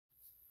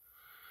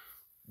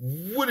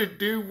What it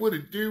do, what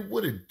it do,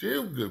 what it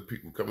do, good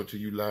people. Coming to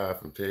you live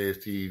from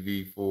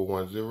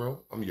TazTv410.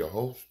 I'm your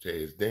host,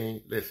 Taz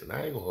Dane. Listen,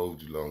 I ain't gonna hold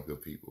you long,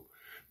 good people.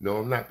 No,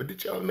 I'm not. But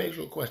did y'all make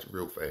sure question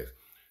real fast?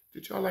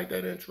 Did y'all like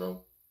that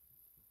intro?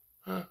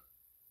 Huh?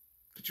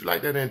 Did you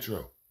like that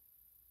intro?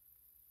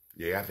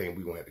 Yeah, I think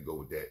we're gonna have to go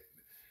with that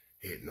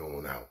heading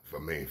on out.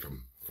 From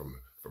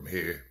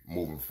here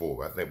moving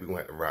forward. I think we're gonna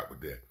have to rock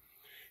with that.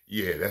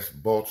 Yeah, that's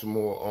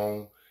Baltimore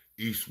on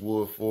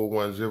Eastwood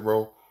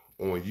 410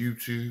 on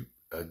YouTube.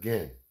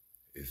 Again,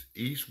 it's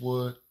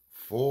Eastwood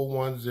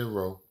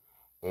 410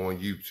 on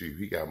YouTube.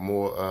 He got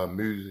more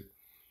music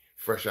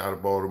fresh out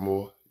of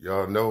Baltimore.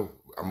 Y'all know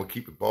I'm gonna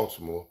keep it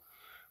Baltimore,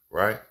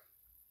 right?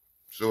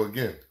 So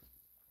again,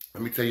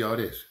 let me tell y'all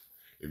this.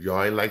 If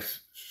y'all ain't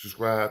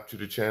subscribe to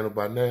the channel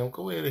by now,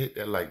 go ahead and hit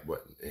that like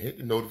button and hit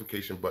the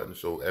notification button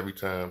so every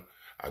time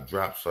I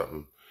drop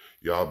something,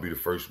 y'all be the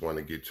first one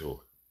to get to it.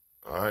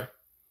 All right?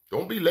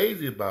 Don't be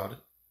lazy about it.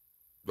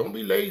 Don't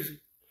be lazy.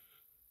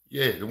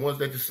 Yeah, the ones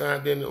that just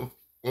signed in on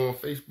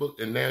Facebook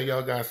and now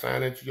y'all got to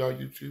sign into y'all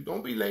YouTube.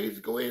 Don't be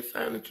lazy. Go ahead and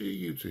sign into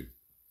your YouTube.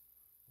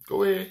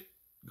 Go ahead.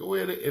 Go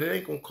ahead. It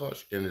ain't going to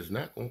cost you, and it's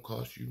not going to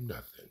cost you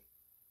nothing.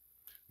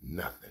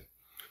 Nothing.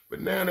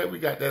 But now that we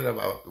got that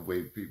out the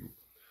way, people,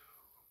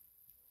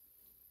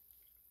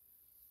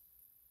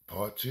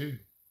 part two.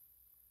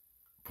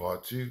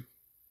 Part two.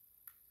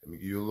 Let me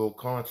give you a little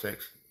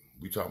context.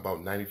 We talking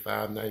about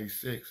 95,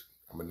 96.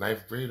 I'm a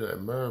ninth grader at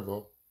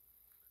Maryville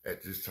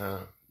at this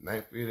time.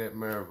 Ninth grade at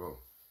Maryville.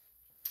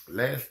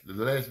 The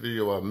last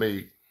video I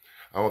made,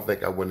 I don't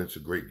think I went into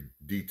great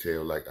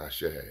detail like I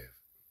should have.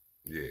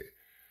 Yeah.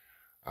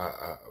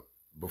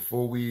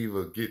 Before we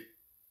even get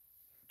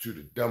to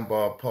the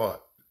Dunbar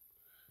part,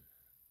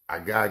 I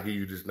gotta give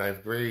you this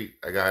ninth grade.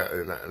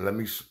 And let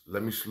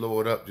me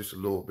slow it up just a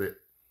little bit.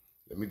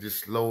 Let me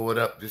just slow it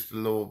up just a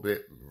little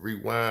bit.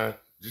 Rewind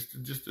just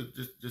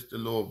a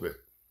little bit.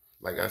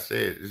 Like I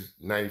said, it's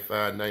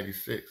 95,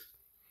 96.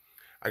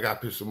 I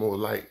got to put some more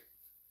light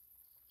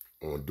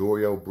on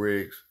Doriel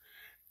Briggs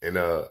and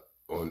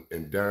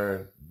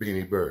Darren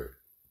Beanie Bird.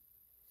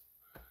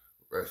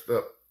 Rest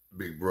up,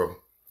 big bro.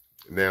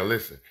 Now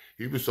listen,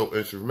 he was so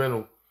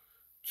instrumental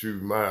to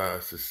my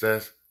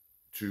success,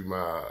 to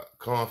my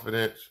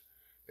confidence,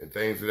 and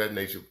things of that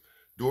nature.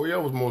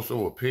 Doriel was more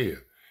so a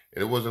peer,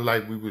 and it wasn't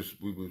like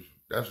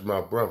that's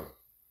my brother.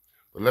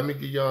 But let me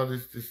give y'all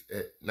this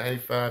at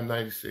 95,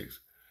 96.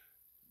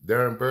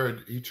 Darren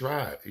Bird, he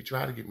tried. He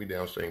tried to get me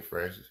down St.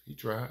 Francis. He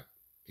tried.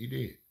 He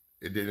did.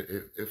 It didn't.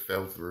 It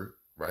fell through,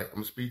 right? I'm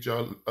going to speed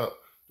y'all up,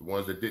 the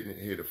ones that didn't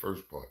hear the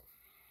first part.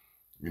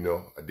 You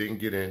know, I didn't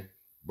get in.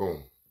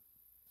 Boom.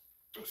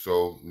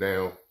 So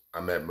now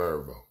I'm at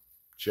Maryville.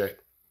 Check.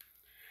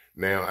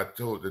 Now, I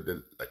told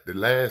the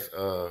last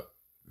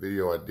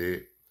video I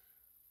did,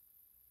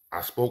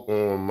 I spoke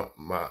on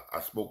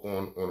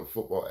the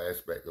football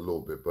aspect a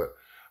little bit, but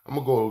I'm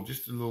going to go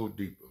just a little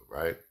deeper,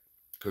 right?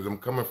 Because I'm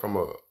coming from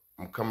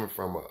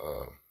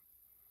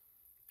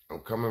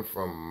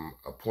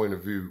a point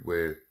of view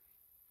where,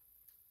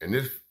 and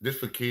this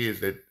for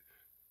kids that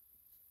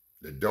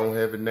don't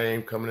have a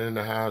name coming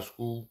into high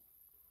school,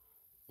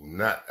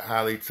 not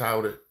highly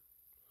touted,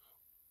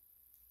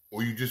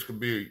 or you just could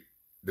be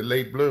the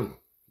late bloomer.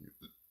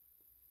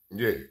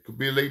 Yeah, it could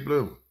be a late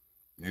bloomer,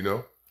 you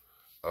know.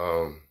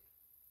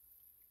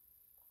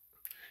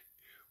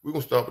 We're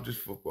gonna start with this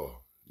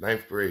football,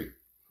 ninth grade.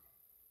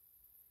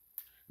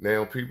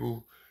 Now,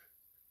 people,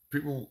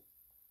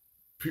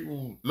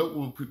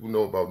 local people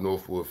know about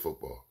Northwood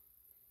football.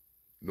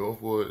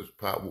 Northwood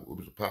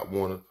was a Pop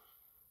Warner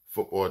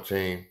football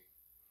team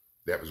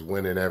that was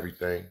winning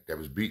everything, that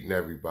was beating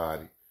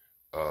everybody.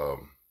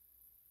 And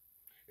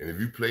if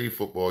you played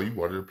football, you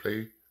wanted to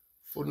play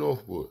for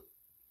Northwood.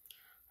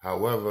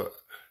 However,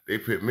 they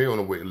put me on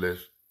the wait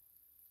list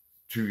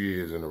 2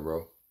 years in a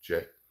row.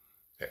 Check.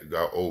 Had to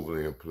go out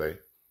overly and play,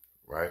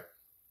 right?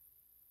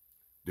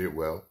 Did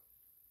well.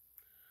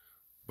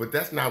 But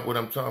that's not what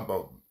I'm talking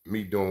about,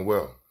 me doing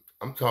well.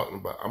 I'm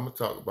gonna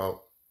talk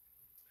about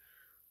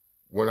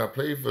when I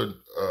played for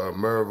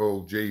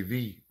Maryville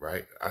JV,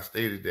 right? I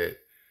stated that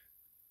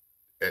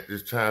at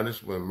this time, this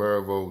is when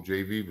Maryville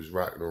JV was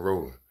rocking and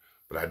rolling.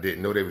 But I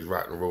didn't know they was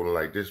rocking and rolling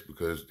like this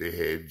because they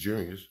had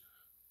juniors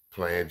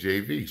playing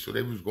JV. So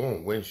they was going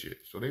to win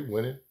shit. So they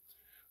winning,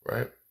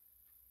 right?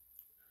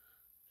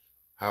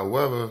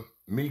 However,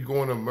 me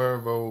going to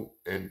Maryville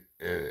and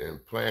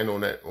playing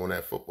on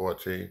that football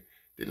team,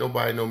 didn't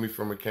nobody know me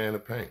from a can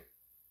of paint.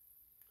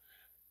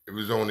 It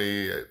was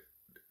only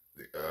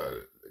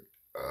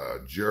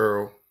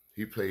Gerald.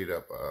 He played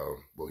up,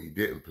 well, he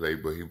didn't play,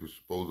 but he was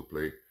supposed to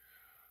play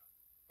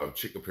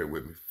chicken pit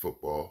with me,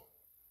 football.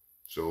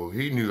 So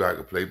he knew I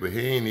could play, but he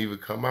ain't even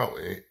come out.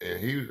 And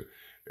he was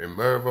in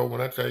Maryville,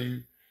 when I tell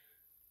you,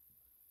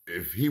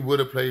 if he would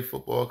have played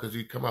football, because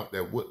he'd come out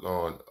that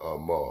Woodlawn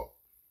mall,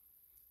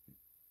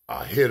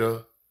 a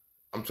hitter,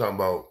 I'm talking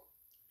about,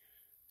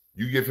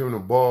 you give him the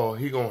ball,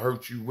 he gonna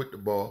hurt you with the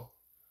ball.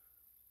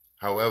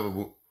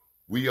 However,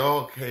 we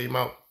all came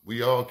out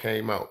We all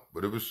came out,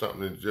 but it was something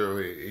that Joe,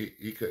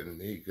 he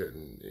couldn't, he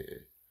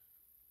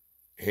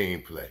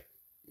ain't play.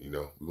 You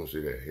know, we're gonna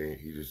say that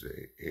he just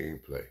said he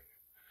ain't play.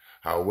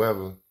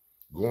 However,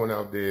 going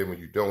out there when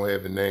you don't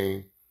have a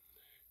name,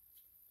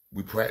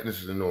 we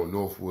practicing on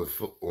Northwood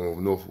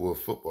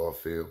football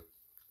field,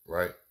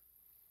 right?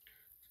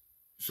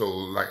 So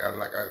like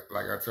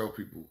I tell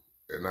people,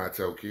 and I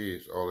tell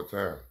kids all the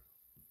time,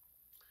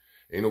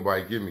 ain't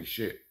nobody give me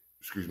shit.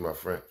 Excuse my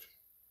French.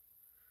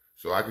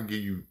 So I can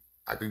give you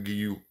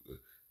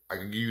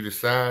the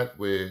side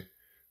where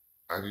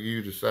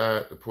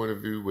the point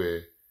of view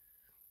where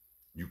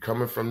you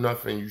coming from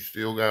nothing, you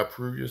still gotta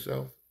prove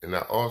yourself. And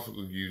I also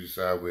can give you the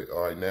side where,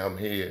 all right, now I'm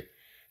here,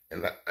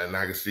 and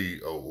I can see,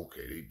 oh,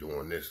 okay, they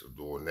doing this or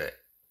doing that,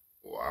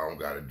 or I don't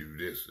gotta do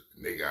this,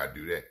 and they gotta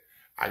do that.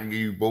 I can give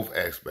you both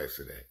aspects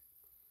of that.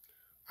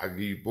 I can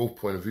give you both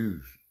point of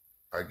views.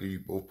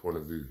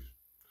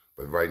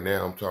 But right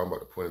now, I'm talking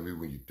about the point of view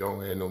when you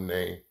don't have no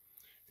name,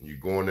 and you're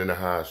going into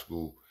high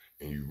school,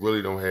 and you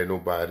really don't have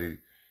nobody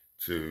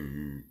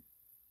to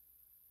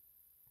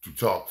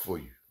talk for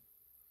you.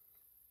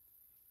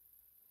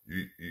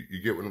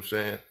 You get what I'm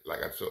saying?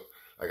 Like I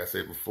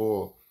said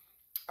before,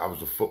 I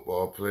was a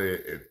football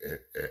player,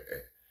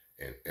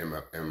 and in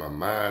my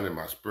mind, and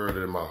my spirit,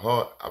 and my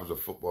heart, I was a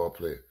football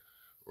player,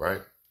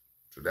 right?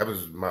 So that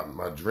was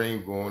my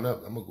dream growing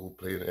up. I'm gonna go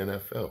play in the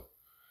NFL.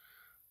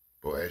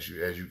 But as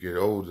you get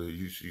older,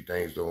 you see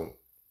things don't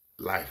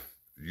life.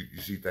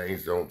 You see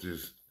things don't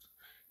just,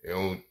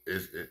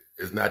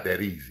 it's not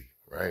that easy,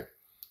 right?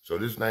 So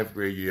this 9th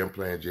grade year, I'm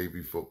playing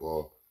JV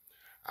football.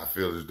 I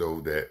feel as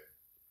though that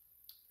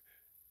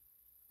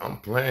I'm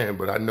playing,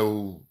 but I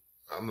know,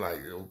 I'm like,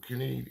 oh, do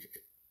you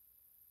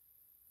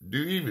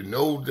even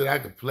know that I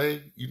could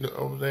play? You know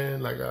what I'm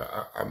saying? Like,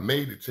 I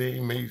made the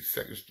team, made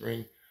second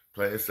string,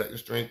 playing second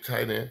string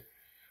tight end.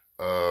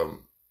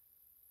 I'm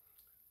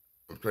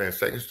playing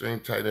second string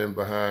tight end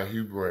behind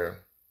Hugh Brown.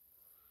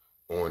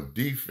 On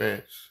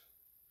defense,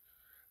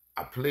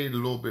 I played a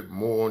little bit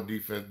more on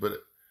defense, but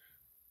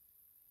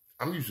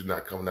I'm used to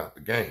not coming out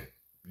the game.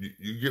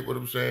 You get what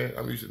I'm saying?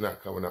 I'm used to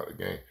not coming out the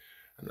game.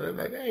 And they're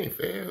like, that ain't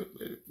fair.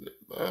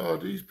 Oh,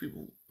 these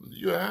people,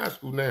 you're in high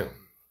school now.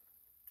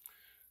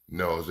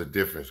 No, it's a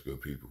difference,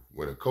 good people.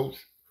 When a coach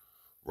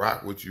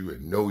rock with you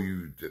and know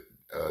you,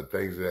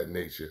 things of that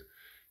nature,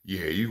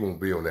 yeah, you're going to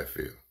be on that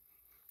field.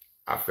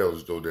 I felt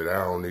as though that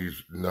I don't need,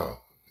 no,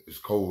 it's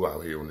cold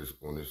out here on this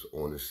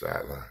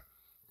sideline,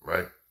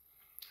 right?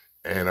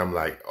 And I'm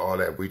like, all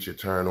that reach your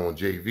turn on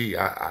JV,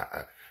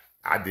 I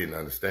didn't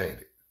understand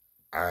it.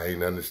 I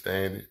ain't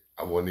understand it.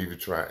 I wasn't even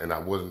trying, and I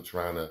wasn't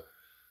trying to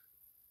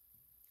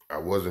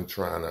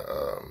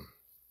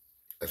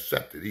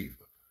accept it either,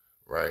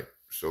 right?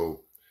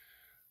 So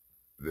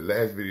the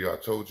last video I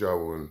told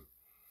y'all, when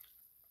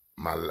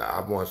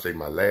I want to say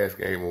my last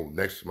game, or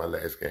next to my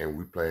last game,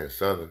 we playing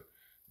Southern,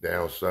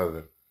 down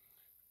Southern.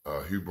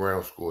 Hugh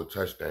Brown scored a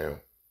touchdown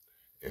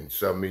and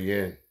subbed me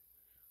in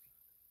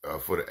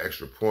for the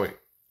extra point.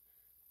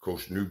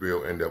 Coach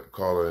Newbill ended up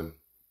calling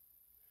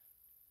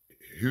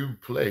Hugh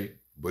play,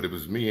 but it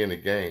was me in the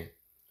game.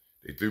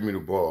 They threw me the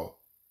ball.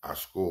 I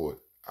scored.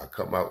 I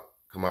come out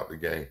the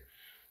game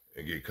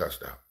and get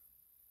cussed out,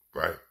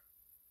 right?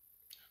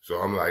 So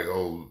I'm like,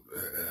 oh,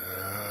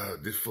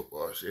 this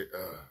football shit,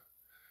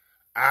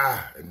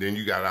 and then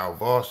you got our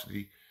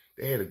varsity.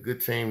 They had a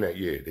good team that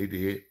year. They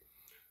did.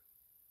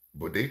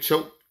 But they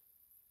choked.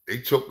 They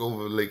choked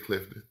over Lake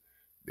Clifton.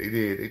 They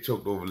did. They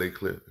choked over Lake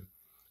Clifton.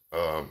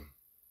 And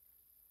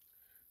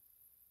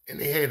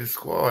they had a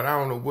squad. I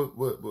don't know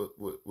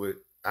what.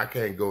 I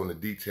can't go into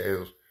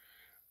details.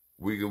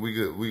 We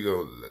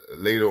go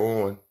later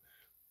on.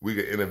 We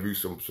could interview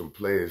some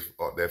players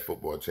of that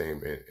football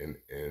team and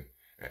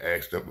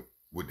ask them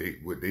what they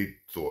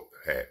thought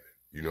happened.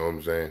 You know what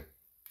I'm saying?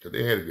 Because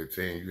they had a good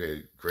team. You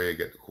had Craig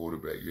at the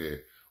quarterback. You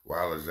had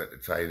Wallace at the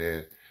tight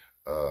end.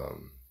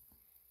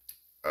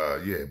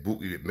 Yeah,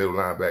 Bookie at middle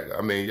linebacker.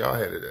 I mean, y'all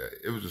had it.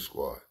 It was a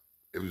squad.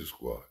 It was a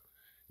squad.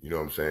 You know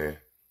what I'm saying?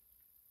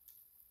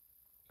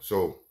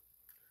 So,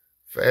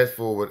 fast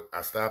forward,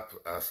 I stopped.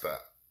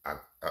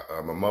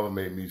 My mother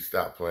made me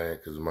stop playing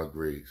because of my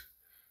grades,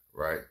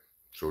 right?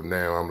 So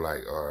now I'm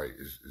like, all right,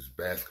 it's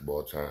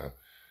basketball time.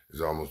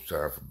 It's almost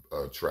time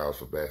for trials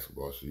for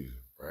basketball season,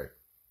 right?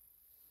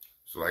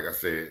 So like I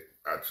said,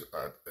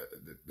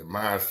 the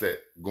mindset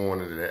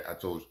going into that, I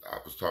was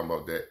talking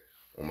about that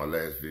on my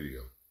last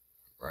video,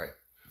 right?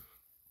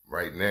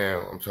 Right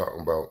now, I'm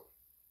talking about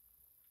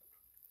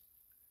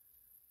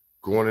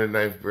going in the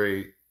 9th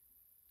grade,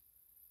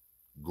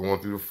 going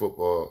through the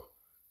football.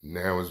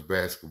 Now it's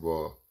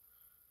basketball,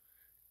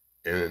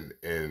 and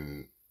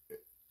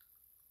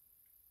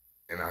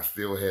I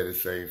still had the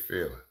same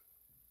feeling,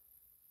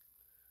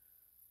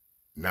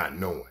 not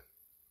knowing.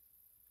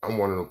 I'm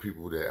one of those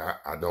people that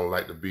I don't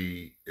like to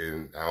be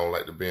in. I don't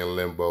like to be in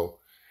limbo.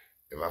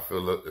 If I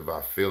feel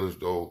as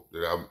though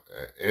that I'm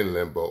in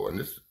limbo, and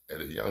this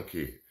as a young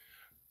kid,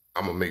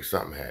 I'm gonna make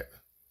something happen.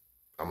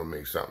 I'm gonna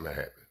make something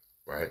happen,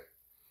 right?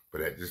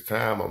 But at this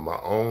time, I'm my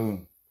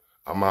own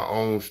I'm my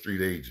own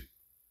street agent.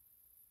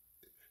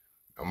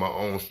 I'm my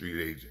own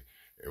street agent.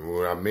 And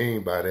what I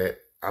mean by that,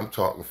 I'm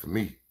talking for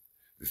me.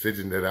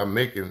 Decision that I'm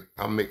making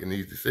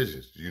these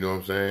decisions. You know what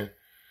I'm saying?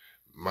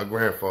 My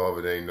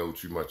grandfather didn't know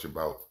too much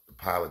about the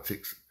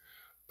politics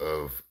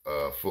of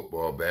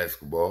football,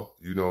 basketball.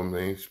 You know what I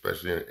mean?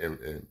 Especially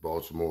in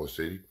Baltimore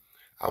City.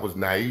 I was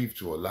naive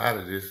to a lot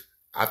of this.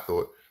 I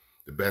thought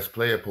the best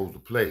player supposed to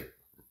play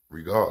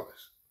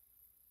regardless.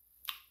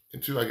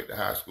 Until I get to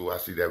high school, I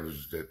see that's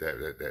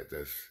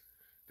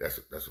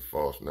a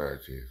false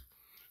narrative.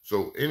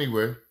 So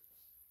anyway,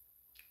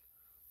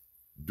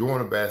 during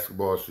the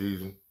basketball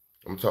season,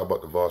 I'm gonna talk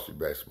about the varsity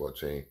basketball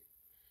team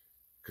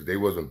because they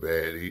wasn't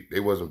bad. They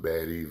wasn't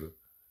bad either.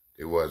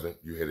 They wasn't.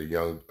 You had a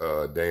young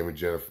Damon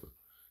Jennifer,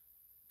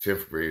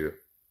 10th grader,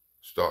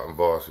 starting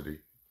varsity.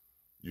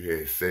 You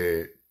had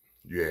Said.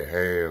 You had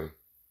Ham.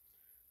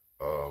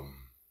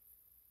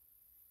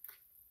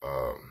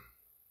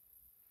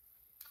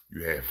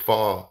 You had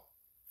Farr.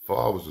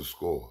 Farr was a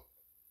scorer.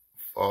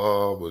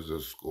 Farr was a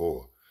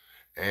scorer,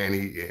 and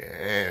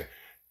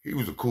he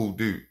was a cool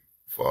dude.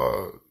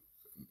 Farr,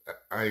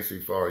 I ain't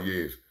seen Farr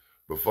years,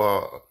 but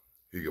Farr,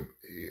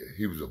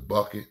 he was a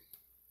bucket.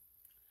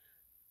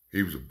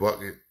 He was a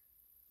bucket,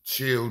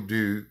 chill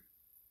dude,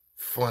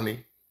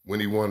 funny when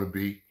he wanted to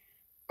be.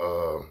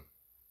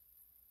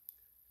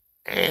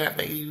 And I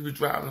think he was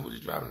driving a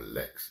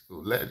Lex.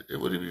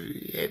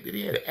 Did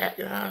he have an act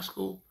in high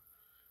school?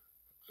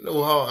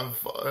 No,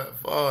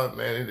 Farr,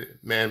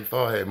 man,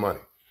 Farr had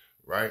money,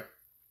 right?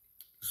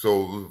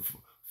 So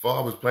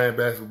Farr was playing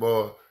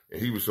basketball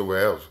and he was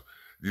somewhere else.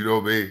 You know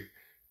what I mean?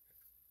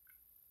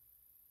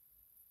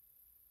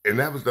 And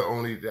that was the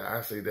only that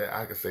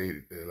I could say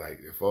that,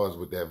 like, as far as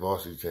with that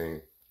varsity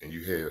team, and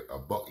you had a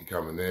Bucky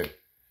coming in.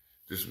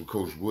 This was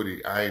Coach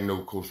Woody. I didn't know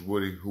who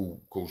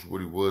Coach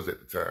Woody was at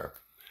the time.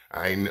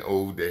 I didn't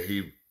know that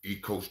he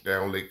coached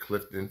down Lake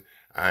Clifton.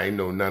 I ain't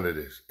know none of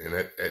this. And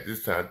at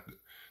this time,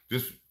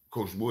 this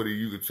Coach Woody,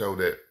 you could tell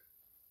that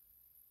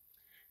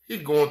he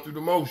going through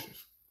the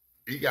motions.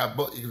 He got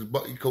Bucky, because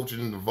Bucky coaching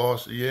in the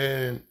varsity,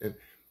 and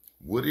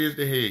Woody is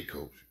the head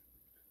coach.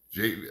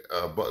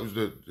 Bucky was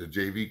the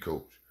JV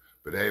coach.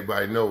 But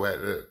everybody know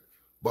that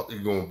Bucky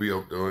gonna be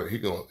up there. He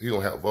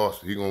gonna help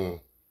varsity.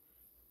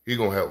 He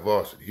gonna help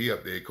varsity. He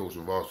up there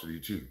coaching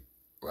varsity too,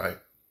 right?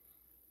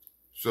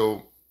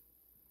 So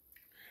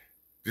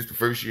this the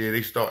first year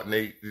they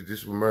starting.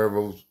 This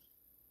Romero's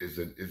is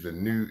a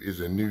new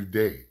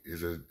day.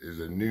 Is a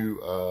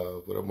new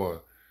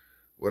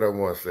what I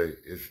want to say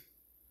is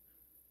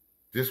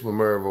this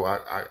Romero.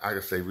 I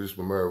can say this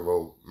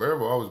Romero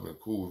always been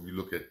cool if you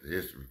look at the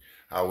history.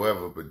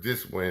 However, but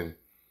this when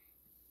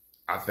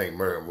I think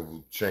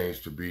Romero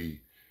changed to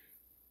be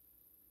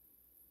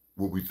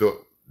what we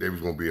thought they was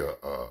gonna be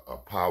a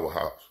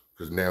powerhouse,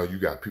 because now you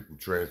got people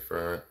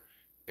transferring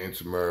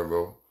into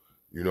Romero.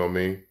 You know what I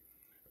mean?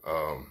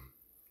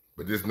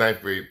 But this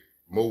 9th grade,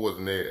 Mo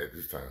wasn't there at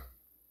this time.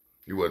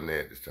 He wasn't there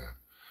at this time.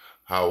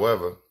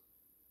 However,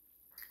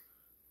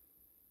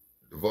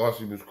 the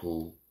varsity was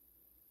cool.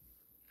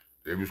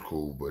 They was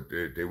cool, but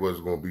they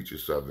wasn't gonna beat your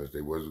Southerns.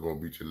 They wasn't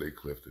gonna beat your Lake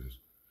Cliftons.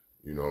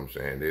 You know what I'm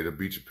saying? They'd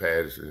beat your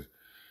Pattersons.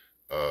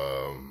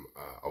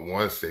 I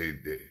want to say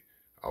they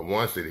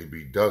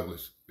beat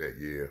Douglas that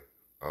year.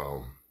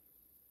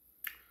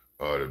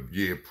 The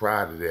year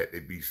prior to that, they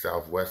beat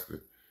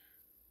Southwestern.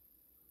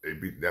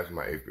 That's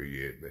my 8th grade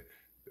year, but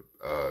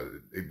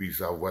they beat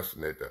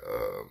Southwestern at the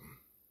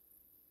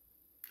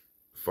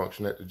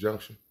function at the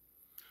junction.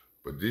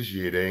 But this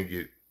year they ain't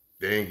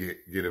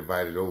get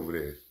invited over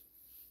there.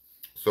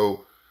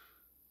 So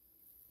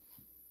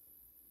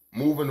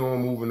moving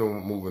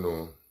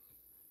on.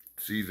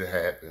 Season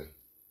happened,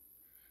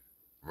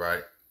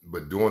 right?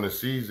 But during the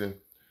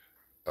season,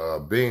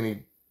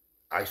 Beanie,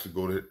 I used to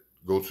go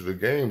to the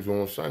games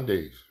on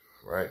Sundays,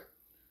 right?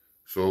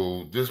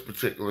 So this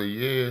particular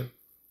year,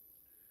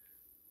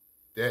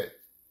 that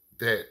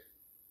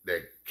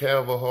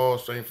Calvert Hall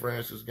St.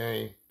 Francis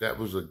game, that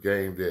was a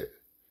game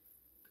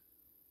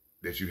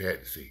that you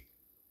had to see.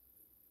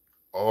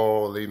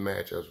 All they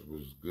matchups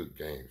was good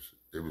games.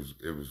 It was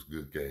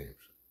good games.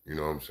 You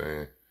know what I'm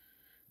saying?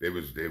 They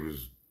was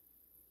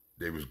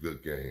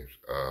good games.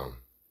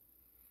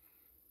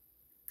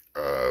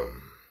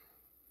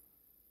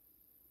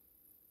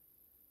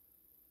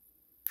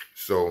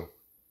 So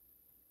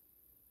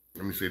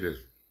let me say this.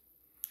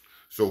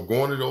 So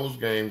going to those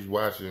games,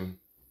 watching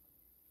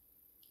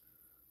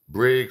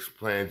Briggs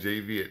playing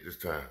JV at this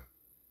time,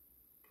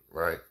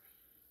 right?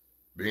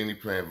 Beanie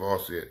playing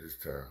varsity at this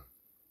time.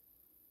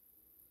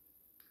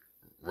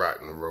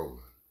 Rocking and rolling.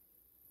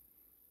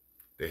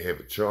 They have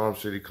a Charm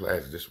City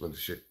Classic. This when the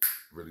shit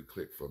really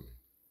clicked for me.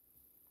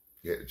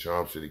 You had the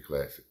Charm City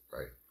Classic,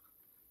 right?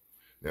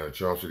 Now the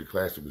Charm City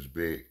Classic was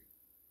big.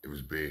 It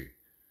was big.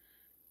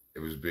 It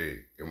was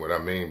big. And what I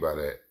mean by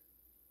that,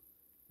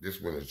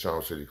 this when the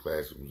Charm City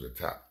Classic was a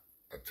top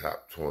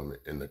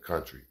tournament in the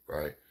country,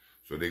 right?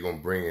 So they're gonna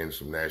bring in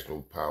some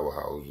national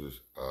powerhouses.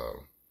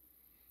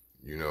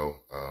 You know,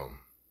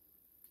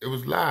 it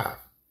was live.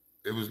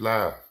 It was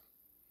live.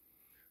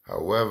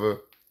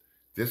 However,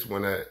 this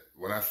when I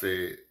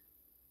said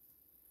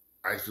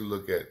I used to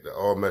look at the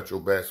all Metro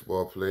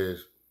basketball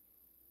players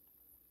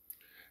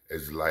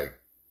as like,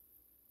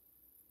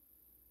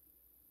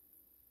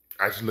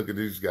 I used to look at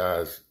these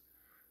guys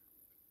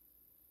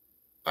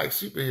like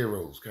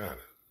superheroes, kind of.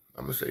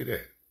 I'm going to say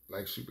that,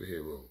 like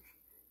superheroes.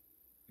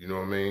 You know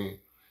what I mean?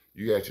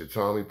 You got your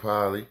Tommy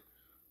Polly.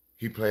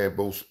 He playing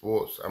both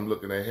sports. I'm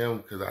looking at him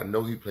because I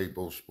know he played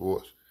both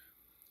sports.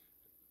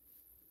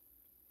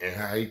 And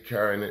how he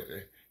carrying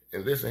it.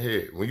 And listen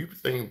here, when you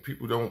think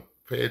people don't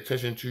pay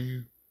attention to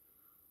you,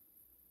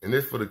 and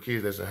this for the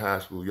kids that's in high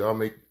school, y'all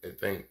may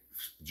think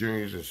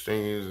juniors and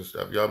seniors and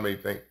stuff, y'all may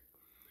think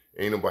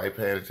ain't nobody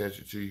paying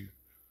attention to you.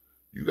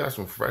 You got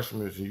some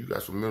freshmen and you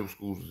got some middle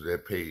schoolers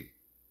that pay.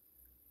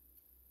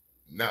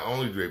 Not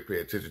only do they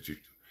pay attention to you,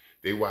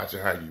 they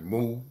watching how you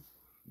move,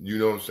 you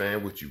know what I'm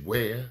saying, what you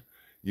wear,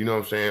 you know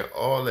what I'm saying,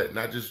 all that,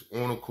 not just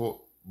on the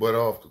court, but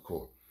off the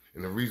court.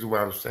 And the reason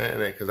why I'm saying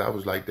that, because I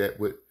was like that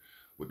with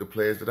the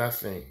players that I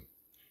seen.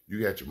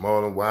 You got your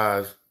Marlon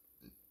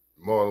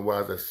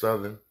Wise at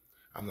Southern.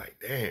 I'm like,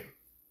 damn,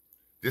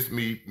 this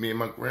me and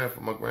my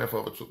grandfather. My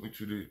grandfather took me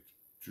to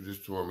this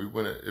tournament.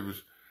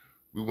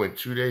 We went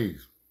 2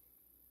 days.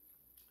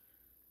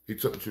 He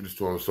took me to this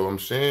tournament. So I'm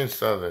seeing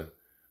Southern,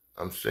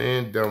 I'm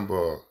seeing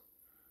Dunbar,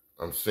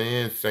 I'm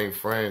seeing St.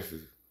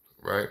 Francis,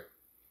 right?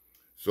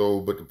 So,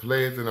 but the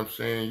players that I'm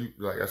saying,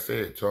 like I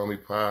said, Tommy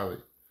Polly,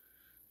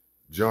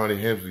 Johnny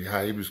Hemsley,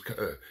 how he was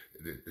the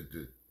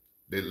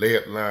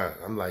layup line.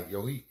 I'm like,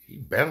 yo, he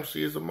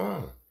bouncy as a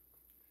mom.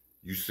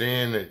 You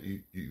saying that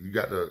you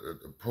got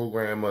the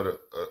program of the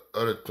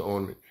other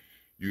tournament,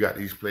 you got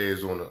these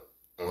players on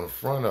the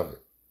front of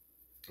it,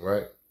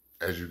 right?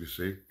 As you can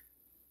see.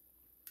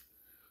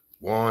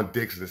 Juan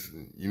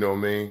Dixon, you know what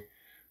I mean?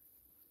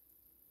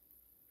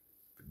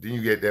 Then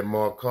you get that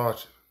Mark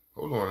Carter.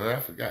 Hold on, I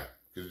forgot.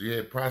 Because you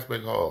had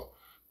Prospect Hall.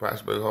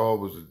 Prospect Hall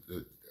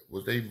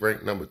was they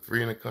ranked number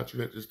 3 in the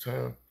country at this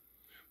time?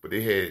 But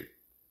they had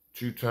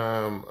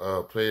 2-time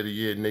Player of the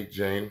Year, Nick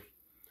James.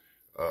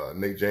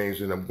 Nick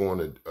James ended up going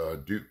to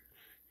Duke.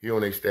 He on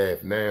their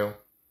staff now.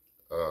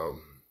 I'm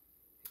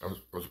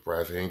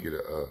surprised he didn't get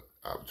an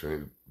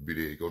opportunity to be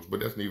the head coach, but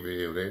that's neither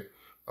here nor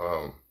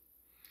there.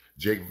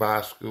 Jake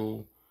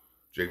Voskuhl,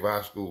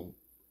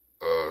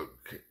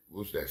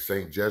 what's that,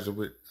 St.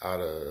 Jesuit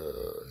out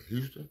of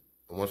Houston?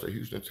 I want to say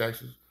Houston,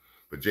 Texas.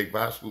 But Jake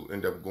Voskuhl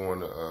ended up going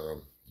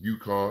to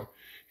UConn.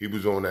 He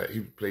was on that,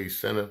 he played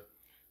center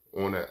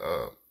on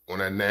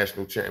that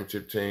national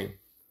championship team.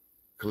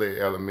 Clay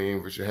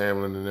Elamine, Richard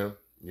Hamlin and them.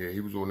 Yeah,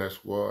 he was on that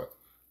squad.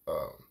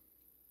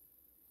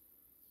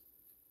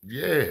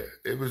 Yeah,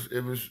 it was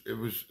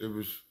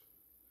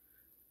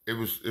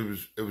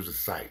a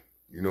sight.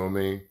 You know what I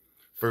mean?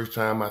 First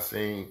time I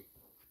seen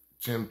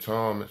Tim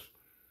Thomas,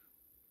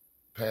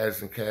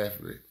 Patterson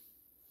Catholic,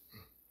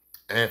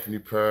 Anthony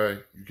Perry.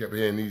 You kept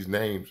hearing these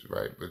names,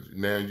 right? But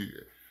now you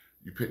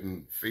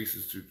putting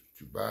faces to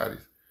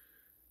bodies.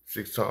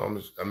 Tim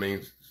Thomas,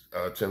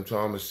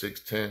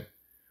 6'10".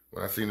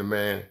 When I seen the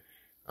man,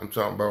 I'm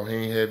talking about he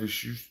ain't have his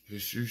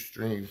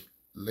shoestrings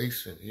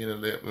lacing. He in the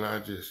left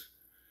line just.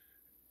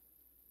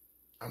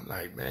 I'm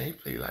like, man,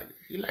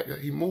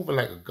 he moving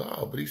like a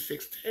guard, but he's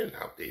 6'10"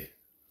 out there,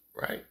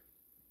 right?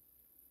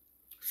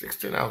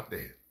 6'10" out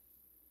there.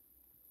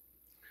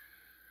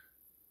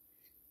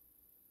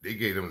 They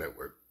gave him that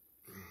work.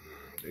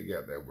 They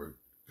got that work.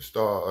 The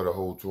star of the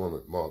whole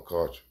tournament, Mark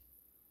Carter.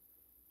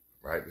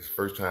 Right? This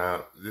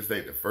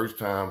ain't the first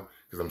time,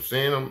 because I'm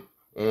seeing him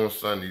on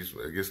Sundays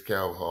against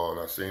Cal Hall.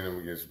 I seen him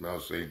against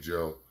Mount St.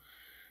 Joe,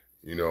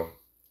 you know.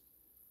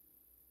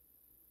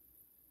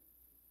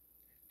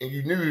 And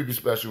you knew he'd be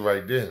special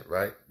right then,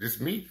 right? This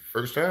me,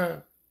 first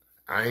time.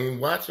 I ain't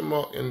watching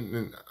Mark,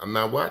 and I'm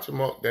not watching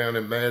Mark down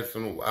in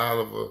Madison or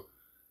Oliver.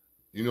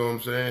 You know what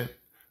I'm saying?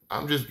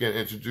 I'm just getting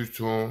introduced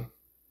to him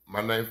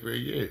my 9th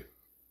grade year,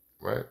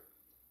 right?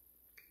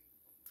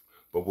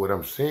 But what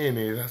I'm saying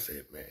is, I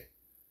said, man,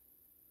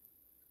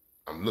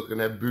 I'm looking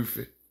at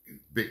Buffett,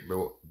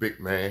 big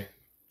man,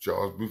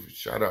 Charles Buffett,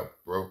 shout out,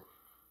 bro.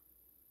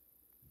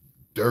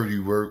 Dirty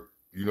work,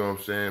 you know what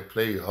I'm saying?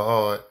 Played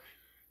hard.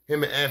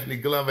 Him and Anthony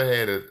Glover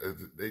had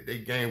their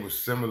game was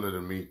similar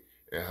to me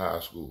in high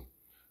school.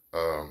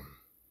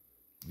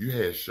 You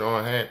had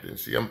Sean Hampton.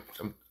 See, I'm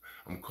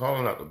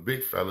calling out the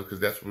big fella because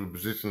that's the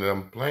position that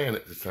I'm playing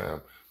at the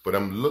time. But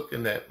I'm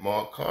looking at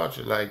Mark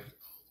Carter like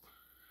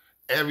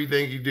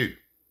everything he do.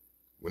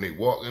 When they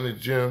walk in the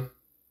gym,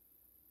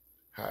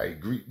 how he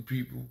greeting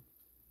people,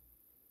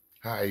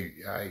 how he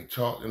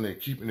talking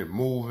and keeping it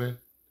moving.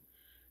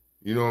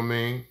 You know what I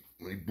mean?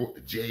 When he brought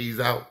the J's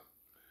out,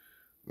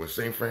 when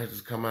St.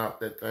 Francis come out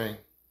that thing,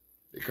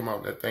 they come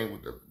out that thing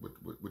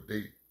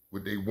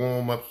with they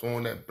warm ups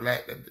on that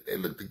black. They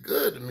looked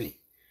good to me.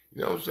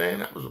 You know what I'm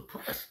saying? I was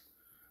impressed.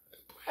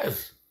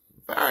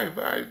 Very,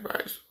 very,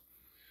 very.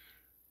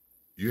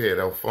 You had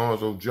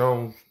Alfonso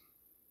Jones.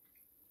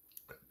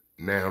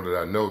 Now that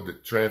I know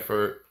that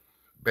transferred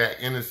back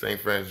into St.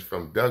 Francis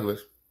from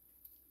Douglas.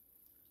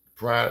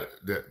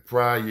 The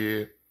prior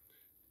year,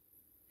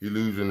 He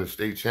losing the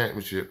state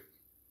championship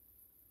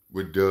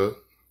with Doug,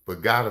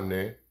 but got him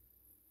there.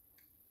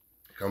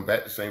 Come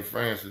back to St.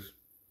 Francis,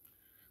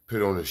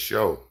 put on a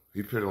show.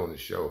 He put on a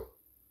show.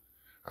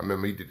 I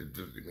remember he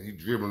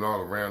dribbling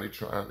all around. They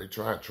trying to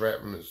trap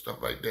him and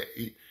stuff like that.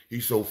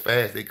 He's so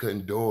fast they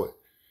couldn't do it.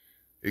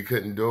 They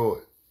couldn't do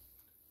it.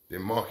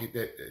 Then Mark hit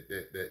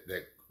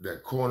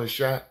that corner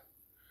shot.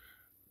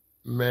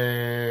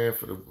 Man,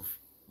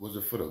 was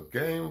it for the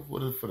game?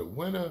 Was it for the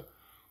winner?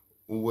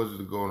 Or was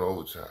it going to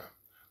overtime?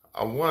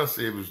 I want to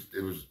say it was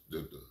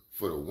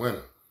for the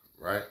winner,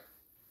 right?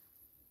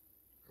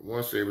 I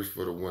want to say it was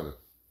for the winner.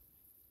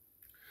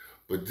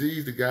 But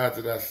these the guys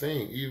that I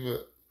seen, even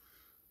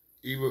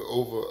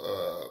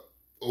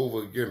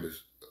over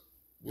Gimbus.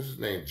 What's his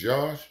name?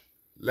 Josh,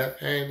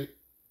 left-handed.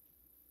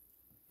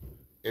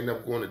 End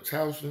up going to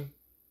Towson.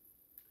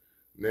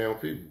 Now,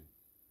 people,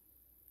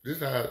 this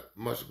is how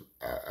much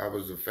I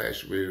was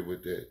infatuated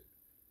with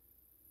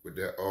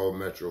that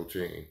all-metro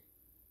team.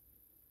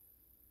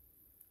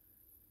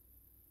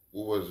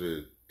 What was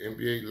it?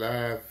 NBA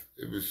Live?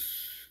 It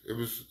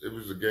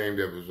was a game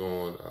that was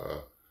on,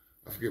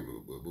 I forget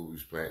what we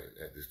was playing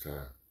at this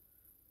time.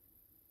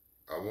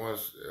 What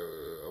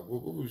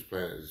we was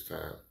playing at this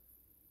time?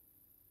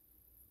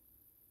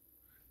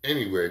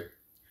 Anyway,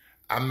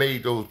 I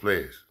made those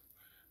players.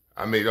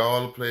 I made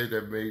all the players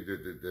that made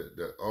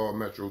the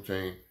all-metro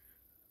team.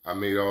 I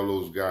made all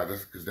those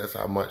guys. Because that's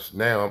how much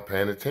now I'm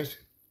paying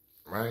attention,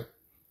 right?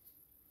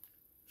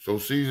 So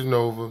season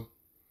over,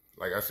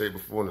 like I said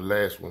before in the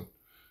last one,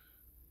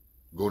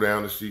 go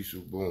down to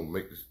Cecil, boom,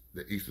 make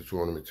the Easter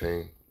tournament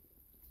team,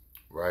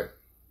 right?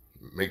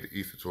 Make the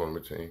Easter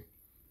tournament team.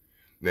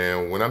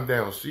 Now, when I'm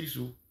down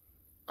Cecil,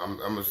 I'm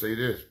gonna say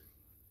this.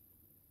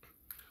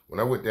 When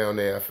I went down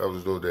there, I felt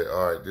as though that,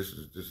 all right, this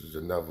is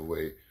another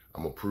way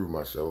I'm gonna prove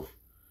myself.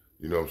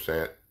 You know what I'm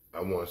saying?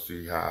 I want to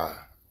see how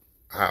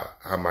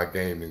my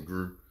game then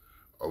grew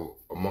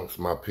amongst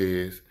my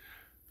peers.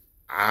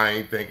 I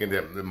ain't thinking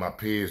that my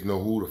peers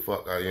know who the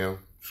fuck I am.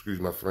 Excuse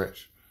my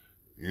French.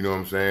 You know what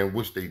I'm saying?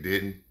 Which they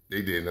didn't.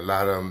 They didn't. A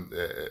lot of them,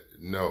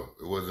 no,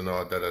 it wasn't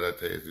all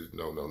da-da-da-da.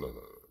 No.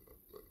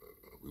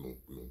 We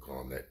gonna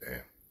calm that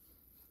down,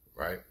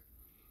 right?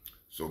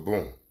 So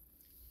boom,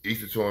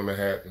 Easter tournament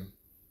happened.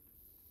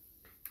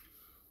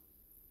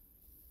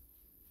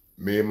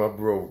 Me and my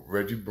bro,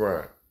 Reggie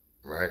Bryant,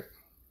 right?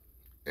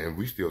 And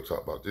we still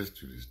talk about this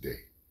to this day.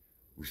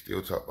 We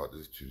still talk about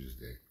this to this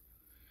day.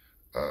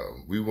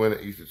 We won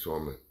an Easter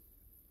tournament.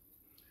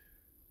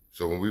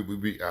 So when we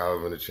beat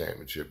Oliver in the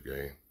championship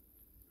game,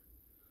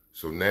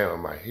 so now in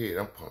my head,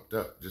 I'm pumped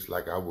up, just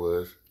like I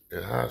was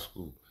in high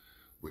school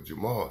with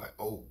Jamal. Like,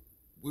 oh,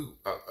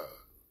 I'm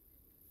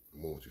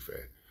moving too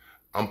fast.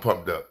 I'm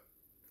pumped up.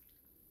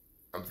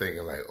 I'm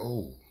thinking like,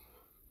 oh,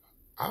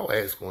 our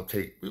ass gonna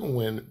take, we're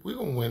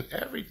gonna win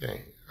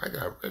everything. I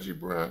got Reggie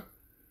Brown.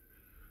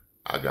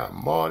 I got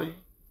Marty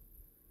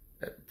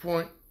at the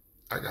point.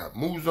 I got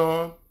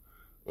Muzon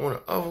on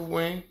the other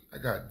wing. I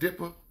got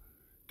Dipper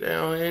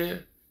down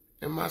here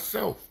and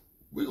myself.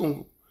 We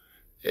gonna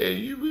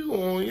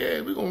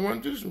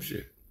run through some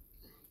shit.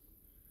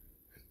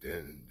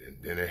 And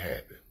then it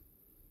happened.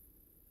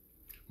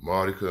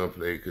 Marty couldn't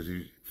play because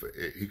he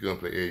couldn't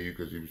play AU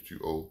because he was too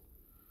old.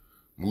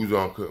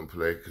 Muzon couldn't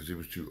play because he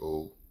was too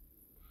old.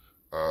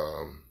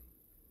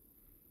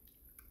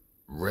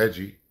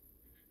 Reggie,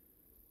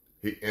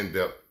 he ended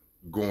up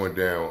going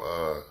down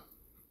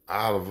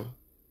Oliver.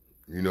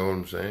 You know what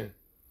I'm saying?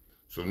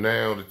 So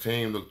now the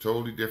team looked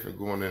totally different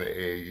going into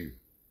AAU.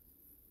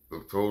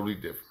 Looked totally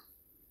different,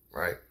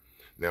 right?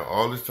 Now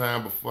all this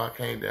time before I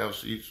came down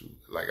Cecil,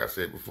 like I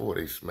said before,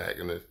 they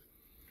smacking us.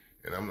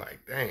 And I'm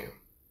like, damn.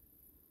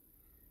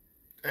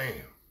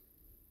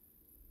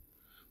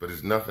 But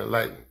it's nothing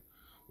like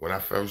when I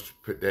first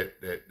put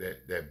that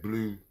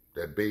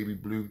baby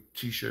blue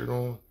t-shirt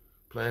on,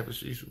 playing for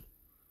Cecil.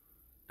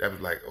 That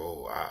was like,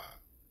 oh,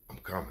 I'm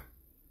coming.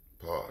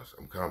 Pause.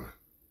 I'm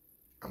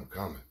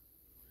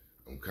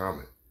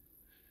coming.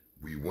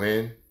 We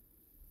win.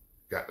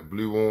 Got the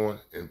blue on,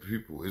 and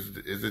people, is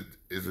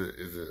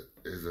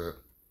a.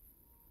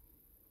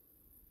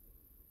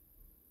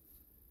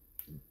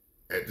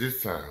 At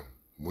this time,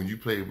 when you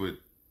play with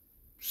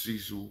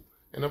Cecil,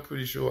 and I'm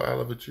pretty sure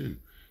Oliver too,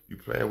 you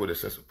playing with a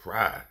sense of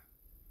pride,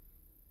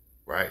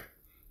 right?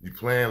 You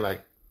playing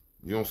like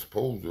you don't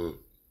supposed to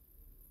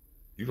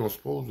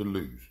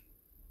lose.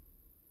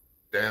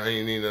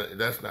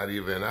 That's not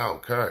even our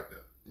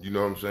character. You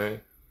know what I'm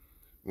saying?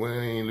 We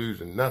ain't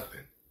losing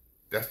nothing.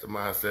 That's the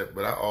mindset.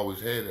 But I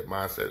always had that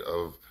mindset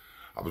of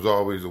I was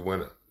always a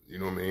winner. You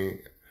know what I mean?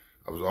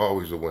 I was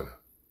always a winner.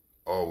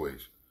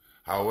 Always.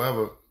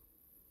 However,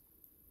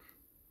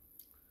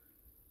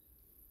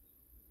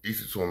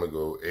 Easter tournament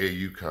go,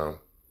 AU come,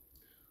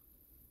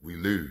 we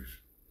lose.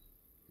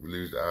 We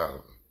lose to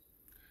Oliver.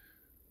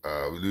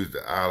 We lose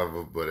to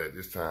Oliver, but at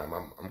this time,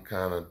 I'm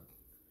kind of,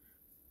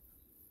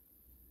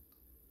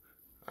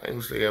 I ain't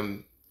gonna say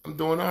I'm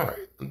doing all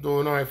right. I'm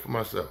doing all right for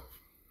myself.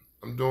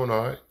 I'm doing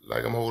all right.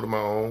 Like I'm holding my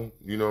own,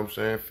 you know what I'm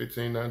saying?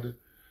 15 under.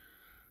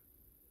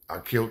 I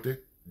killed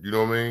it. You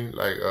know what I mean?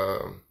 Like,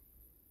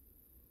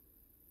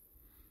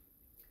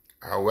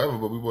 however,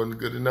 but we wasn't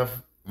good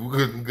enough. We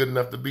wasn't good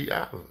enough to beat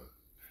Iowa.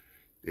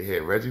 They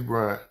had Reggie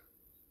Bryant,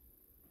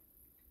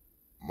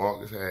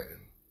 Marcus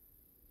Hatton,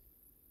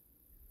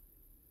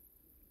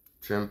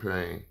 Tim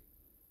Payne,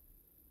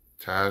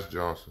 Tyus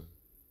Johnson,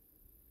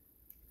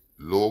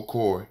 Lil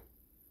Corey,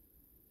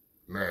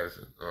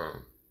 Madison.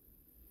 I'm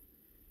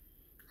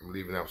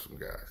leaving out some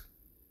guys.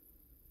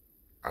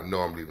 I know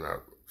I'm leaving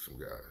out some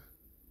guys.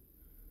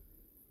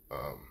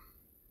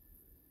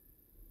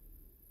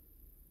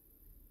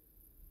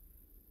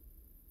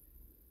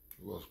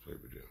 Who else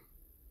played with them?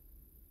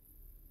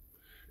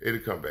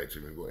 It'll come back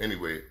to me. But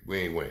anyway, we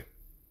ain't win.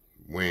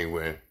 We ain't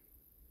win.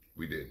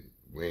 We didn't.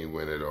 We ain't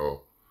win at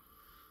all.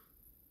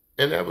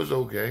 And that was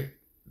okay.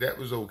 That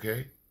was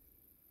okay.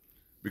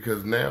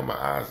 Because now my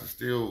eyes are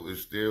still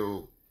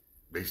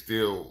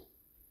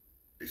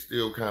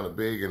kind of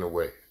big in a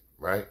way,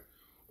 right?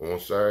 On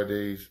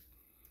Saturdays,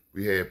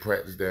 we had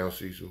practice down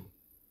Cecil.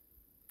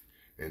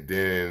 And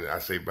then I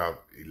say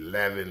about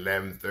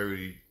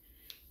 11:30,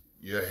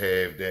 you'll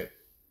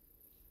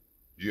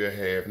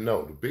have,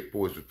 no, the big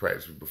boys was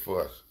practicing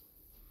before us.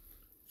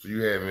 So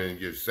you having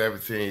your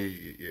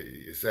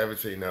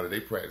 17 now that they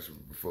practicing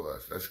before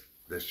us.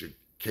 That's your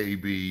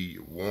KB,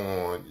 your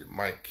Warren, your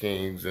Mike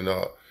Kings, and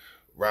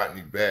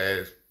Rodney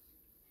Bass.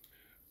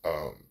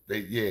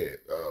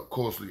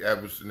 Corsley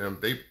Everson, them,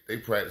 they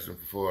practicing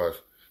before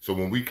us. So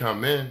when we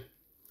come in,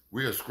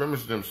 we'll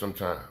scrimmage them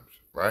sometimes,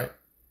 right?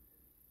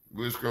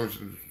 We'll scrimmage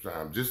them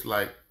sometimes. Just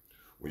like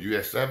when you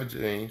had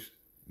 17s,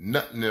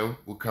 nothing them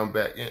will come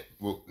back in.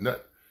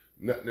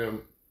 Nothing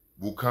them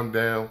will come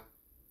down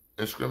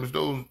and scrimmage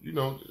those. You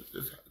know,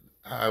 that's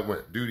how I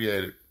went. Duty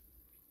at it.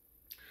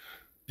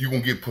 You're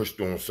going to get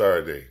pushed on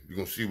Saturday. You're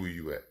going to see where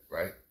you at,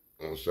 right?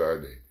 On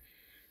Saturday.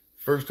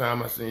 First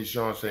time I seen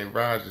Sean St.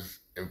 Rogers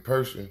in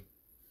person,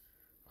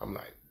 I'm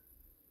like,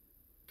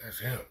 that's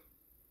him.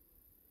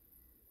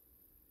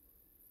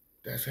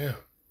 That's him.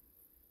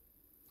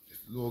 This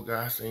little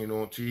guy I seen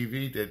on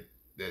TV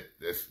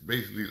that's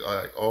basically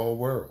like all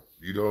world.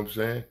 You know what I'm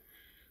saying?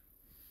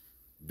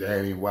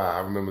 Danny Wild.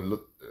 I remember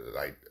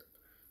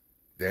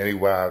Danny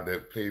Wild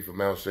that played for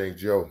Mount St.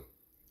 Joe.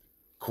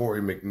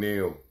 Corey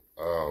McNeil.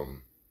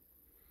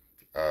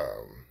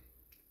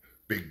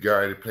 Big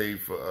Gary that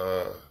played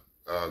for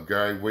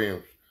Gary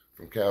Williams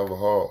from Calvert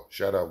Hall.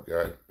 Shout out,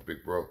 Gary,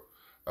 big bro.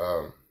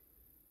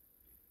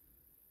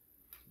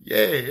 Yeah,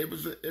 it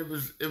was a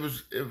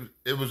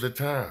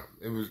time.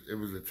 It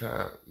was a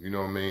time. You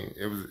know what I mean?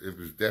 It was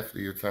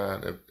definitely a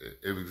time.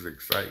 It was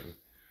exciting,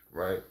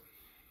 right?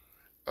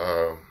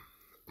 I'm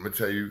gonna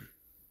tell you,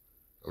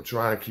 I'm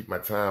trying to keep my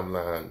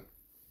timeline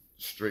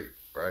straight,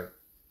 right?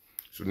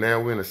 So now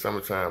we're in the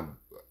summertime.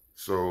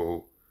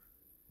 So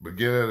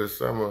beginning of the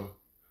summer,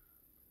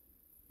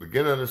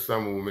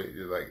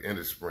 like end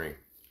of spring,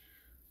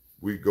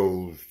 we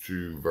goes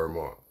to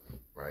Vermont,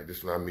 right? This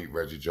is when I meet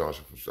Reggie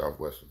Johnson from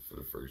Southwestern for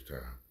the first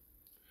time.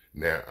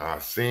 Now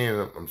I'm seeing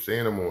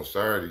him on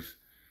Saturdays.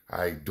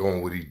 How he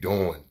doing what he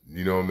doing?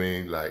 You know what I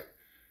mean? Like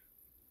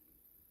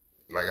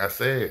I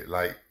said,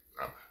 like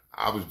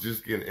I was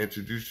just getting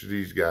introduced to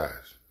these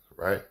guys,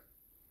 right?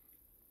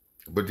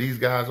 But these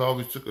guys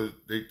always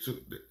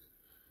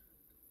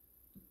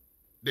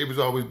they was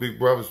always big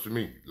brothers to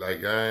me.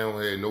 Like I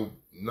don't have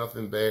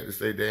nothing bad to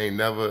say. They ain't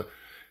never.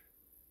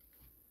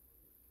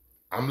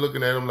 I'm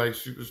looking at them like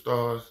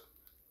superstars,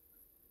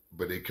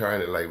 but they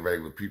kind of like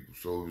regular people.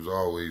 So it was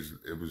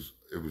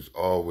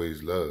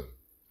always love.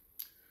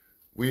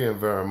 We in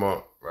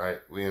Vermont,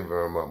 right? We in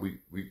Vermont. We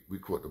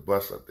caught the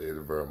bus up there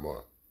to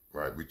Vermont,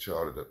 right? We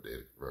chartered up there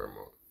to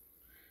Vermont.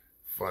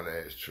 Fun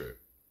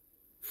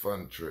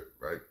trip,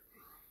 right?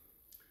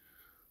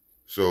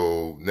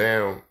 So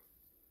now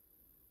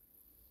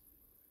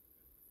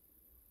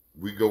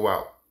we go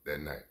out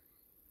that night.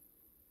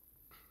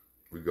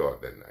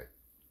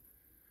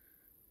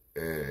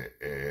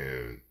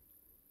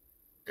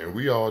 And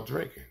we all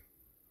drinking.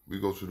 We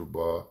go to the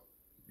bar.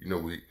 You know,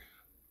 we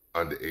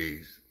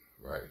underage,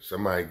 right?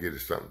 Somebody get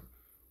us something.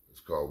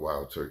 It's called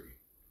Wild Turkey,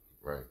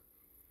 right?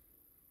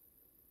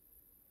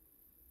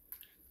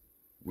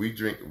 We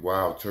drink the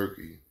Wild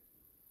Turkey,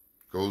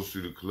 goes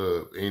to the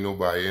club. Ain't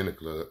nobody in the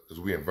club. Because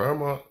we in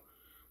Vermont.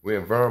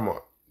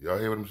 Y'all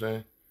hear what I'm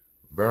saying?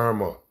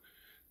 Vermont.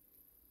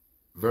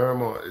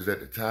 Vermont is at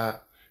the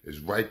top. It's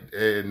right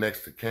there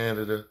next to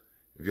Canada.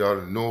 If y'all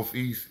in the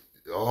Northeast,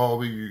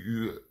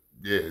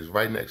 it's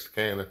right next to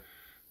Canada.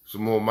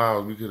 Some more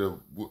miles, we could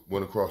have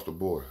went across the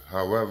border.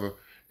 However,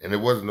 and there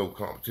wasn't no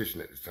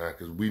competition at this time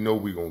because we know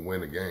we gonna win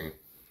the game,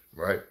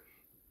 right?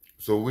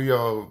 So we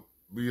all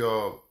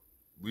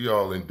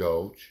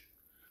indulge.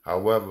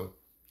 However,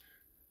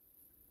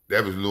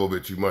 that was a little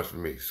bit too much for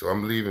me. So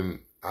I'm leaving.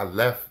 I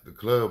left the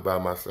club by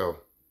myself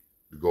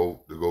to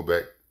go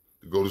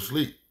to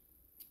sleep.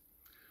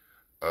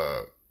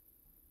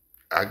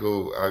 I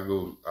go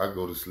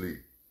to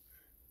sleep.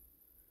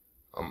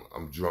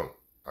 I'm drunk.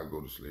 I go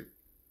to sleep.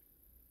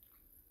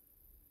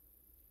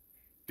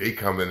 They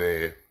come in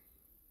there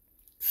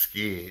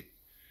scared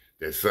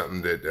That's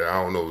something that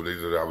I don't know. They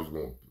said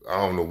I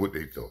don't know what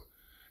they thought.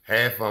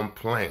 Half of them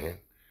playing,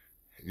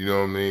 you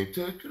know what I mean?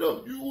 Take it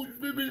up,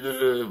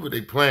 but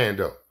they playing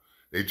though.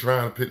 They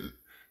trying to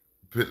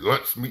put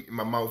lunch meat in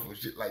my mouth and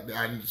shit like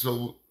that.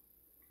 So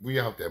we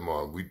out there,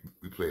 Mark. We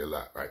play a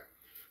lot, right?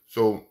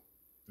 So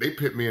they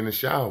put me in the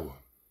shower,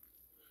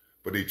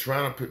 but they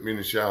trying to put me in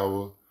the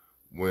shower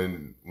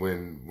when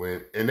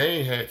and they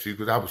ain't had to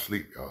because I was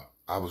asleep, y'all.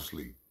 I was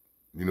asleep.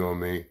 You know what I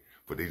mean?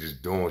 But they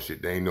just doing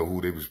shit. They ain't know who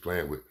they was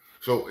playing with.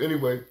 So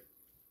anyway,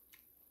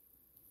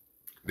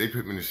 they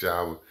put me in the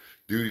shower.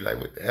 Duty like,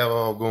 what the hell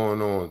all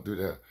going on? Do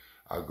that.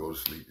 I'll go to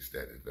sleep. It's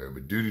that and third.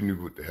 But Duty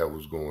knew what the hell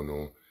was going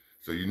on.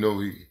 So you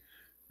know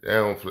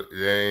they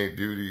ain't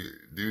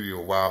Duty a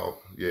wild.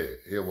 Yeah,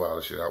 he a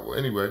wild shit out. Well,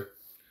 anyway,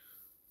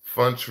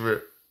 fun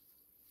trip.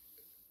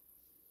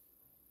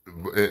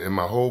 And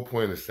my whole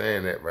point of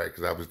saying that, right,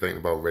 because I was thinking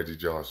about Reggie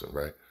Johnson,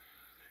 right?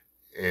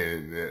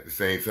 And at the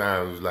same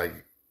time, it was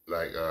like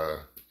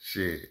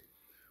shit.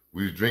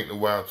 We was drinking the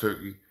wild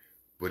turkey,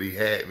 but he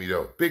had me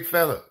though. Big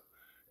fella.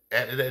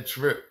 After that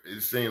trip,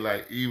 it seemed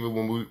like even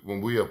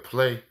when we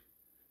play,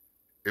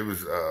 it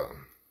was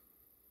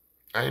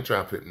I ain't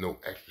trying to put no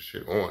extra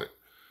shit on it.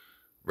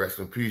 Rest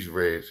in peace,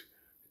 Reg.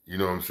 You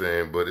know what I'm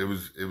saying? But it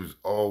was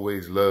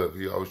always love.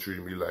 He always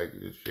treated me like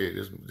shit.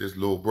 This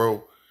little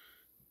bro.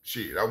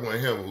 Shit, I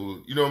want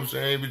him. You know what I'm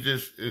saying? It was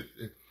just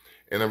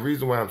and the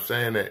reason why I'm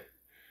saying that,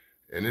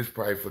 and it's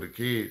probably for the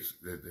kids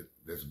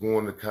that's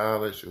going to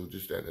college or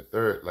just that and the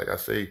third. Like I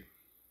say,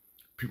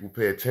 people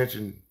pay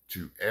attention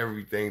to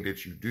everything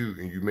that you do,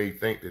 and you may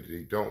think that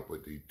they don't,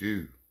 but they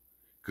do,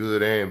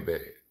 good and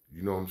bad.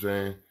 You know what I'm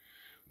saying?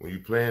 When you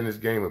playing this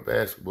game of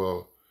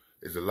basketball,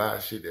 there's a lot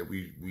of shit that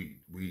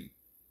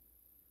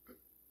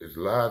there's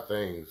a lot of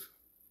things.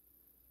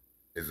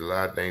 There's a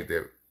lot of things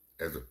that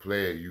as a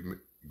player you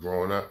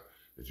growing up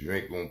that you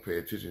ain't gonna pay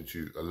attention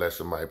to unless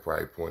somebody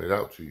probably pointed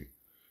out to you.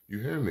 You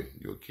hear me?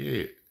 You're a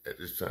kid at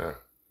this time.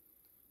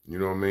 You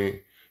know what I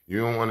mean? You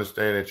don't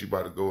understand that you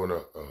about to go in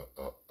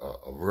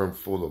a room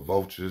full of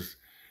vultures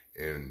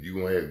and you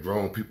gonna have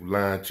grown people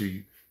lying to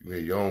you. You gonna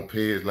have your own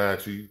peers lying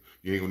to you.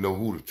 You ain't gonna know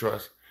who to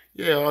trust.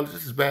 Yeah, all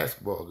this is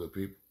basketball, good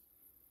people.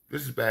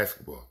 This is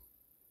basketball.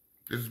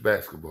 This is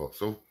basketball.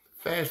 So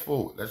fast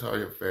forward. That's how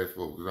you have to fast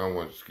forward because I don't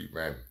want to just keep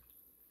rambling.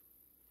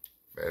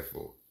 Fast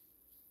forward.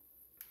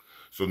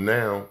 So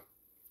now,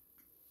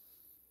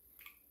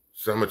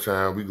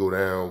 summertime, we go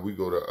down, we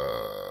go to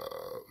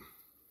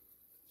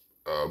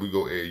we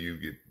go AU,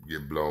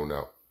 get blown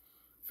out,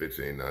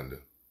 15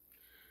 under.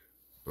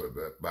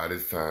 But by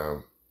this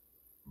time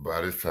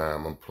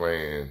I'm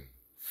playing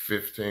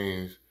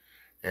 15s,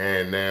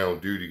 and now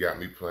Duty got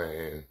me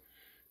playing.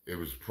 It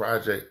was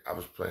project, I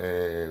was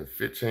playing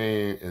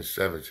 15 and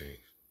 17s,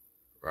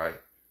 right?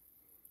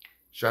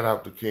 Shout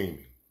out to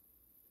King,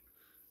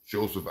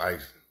 Joseph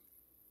Ison,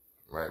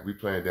 right? We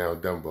playing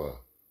down Dunbar.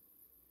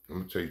 I'm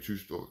gonna tell you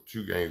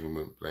two games when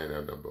we were playing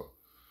down Dunbar.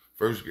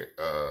 First game,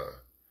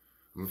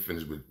 I'm gonna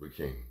finish with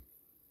King.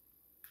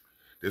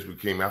 This with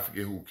King, I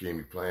forget who King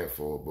we playing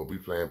for, but we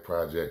playing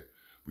project,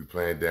 we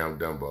playing down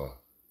Dunbar,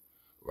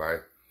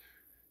 right?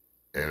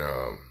 And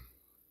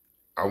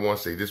I want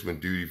to say this when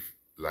Duty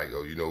like,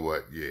 oh, you know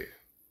what? Yeah.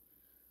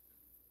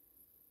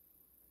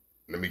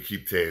 Let me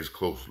keep Taz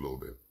close a little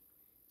bit.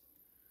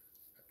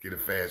 Get a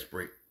fast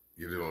break.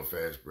 Get it on a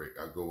fast break.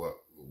 I go up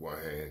with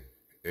one hand.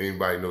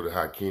 Anybody know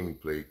how Kimi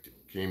played?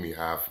 Kimi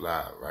high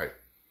fly, right?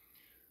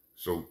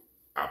 So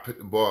I put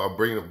the ball, I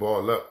bring the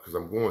ball up because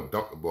I'm going to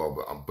dunk the ball,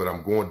 but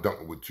I'm going to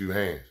dunk it with two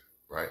hands,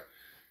 right?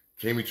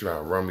 Kimi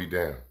trying to run me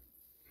down.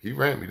 He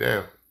ran me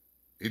down.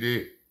 He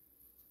did.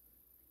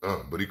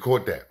 But he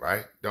caught that,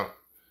 right? Dunk.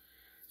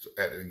 So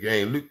at the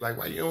game, Luke like,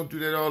 why you don't do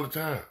that all the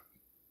time?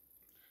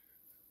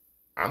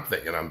 I'm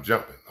thinking I'm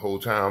jumping. The whole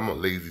time I'm a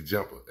lazy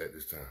jumper at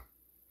this time.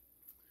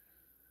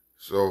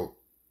 So,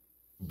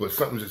 but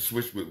something just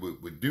switched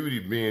with Duty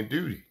being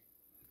Duty,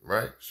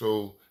 right?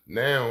 So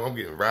now I'm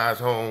getting rides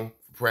home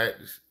for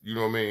practice, you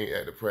know what I mean,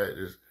 at the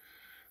practice.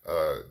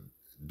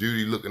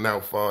 Duty looking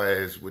out far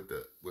as with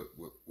the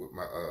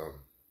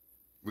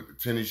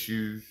tennis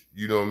shoes,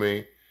 you know what I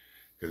mean?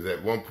 Because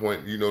at one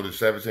point, you know, the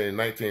 17 and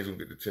 19s gonna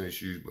get the tennis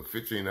shoes, but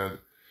 15 under,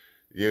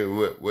 you know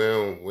what,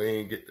 we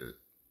ain't get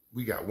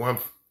we got one,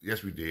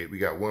 yes we did, we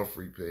got one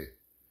free pair.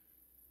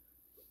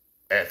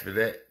 After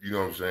that, you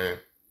know what I'm saying?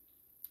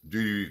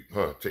 Duty,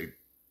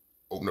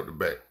 open up the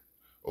back,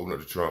 open up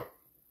the trunk,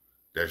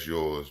 that's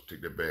yours,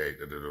 take the bag,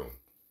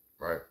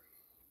 right?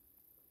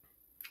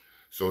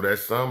 So that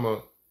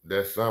summer,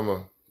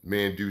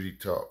 me and Duty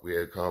talked, we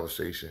had a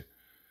conversation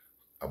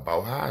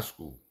about high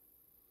school,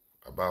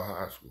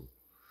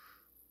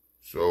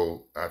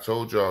 So I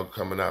told y'all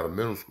coming out of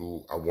middle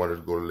school, I wanted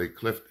to go to Lake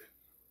Clifton,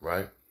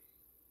 right?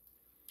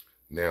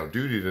 Now,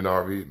 Duty didn't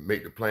already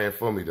make the plan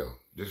for me, though.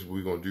 This is what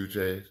we're going to do,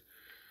 Chaz.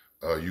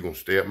 You're going to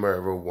stay at Murray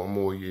Road one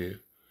more year,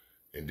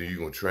 and then you're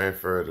going to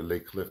transfer to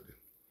Lake Clifton.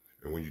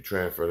 And when you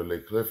transfer to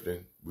Lake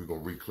Clifton, we're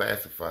going to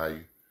reclassify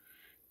you,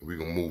 and we're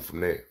going to move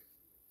from there.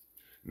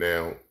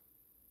 Now,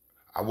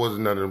 I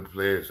wasn't none of them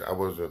players. I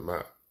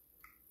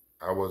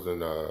I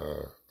wasn't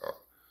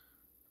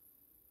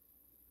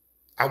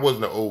I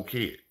wasn't an old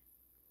kid.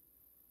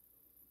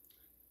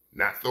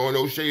 Not throwing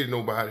no shade at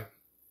nobody,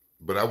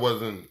 but I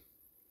wasn't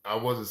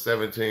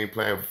 17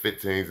 playing with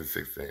 15s and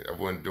 16s. I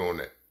wasn't doing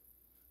that.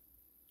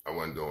 I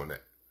wasn't doing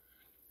that.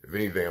 If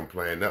anything, I'm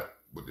playing up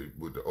with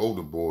the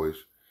older boys,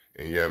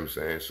 and you know what I'm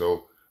saying?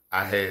 So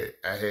I had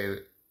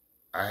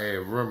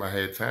room, I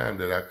had time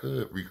that I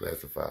could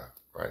reclassify,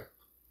 right?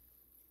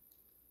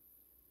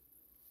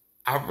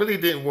 I really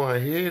didn't want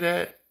to hear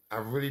that. I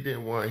really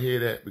didn't want to hear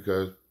that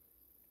because,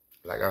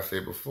 like I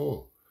said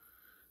before,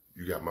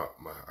 you got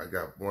I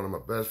got one of my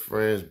best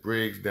friends,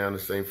 Briggs, down in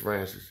St.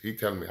 Francis. He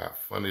telling me how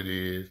fun it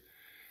is,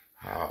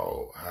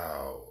 how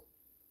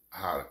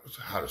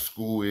the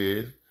school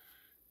is,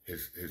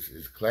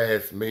 his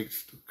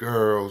classmates, the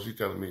girls. He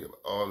telling me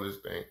all this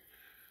thing.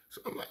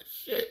 So I'm like,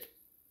 shit.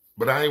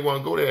 But I ain't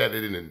want to go there.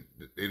 They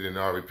didn't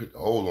already put the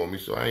hole on me,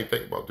 so I ain't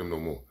think about them no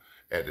more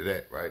after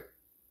that, right?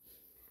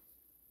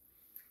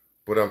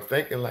 But I'm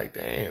thinking like,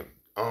 damn,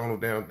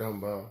 Arnold down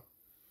Dunbar.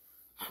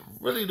 I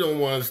really don't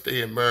want to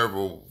stay in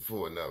Maryville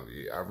for another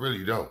year. I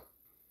really don't.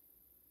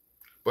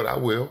 But I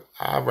will.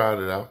 I'll ride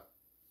it out.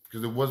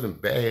 Because it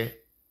wasn't bad.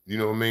 You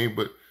know what I mean?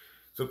 But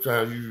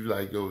sometimes you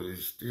like, yo, it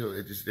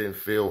just didn't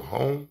feel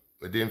home.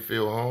 It didn't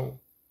feel home.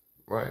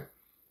 Right?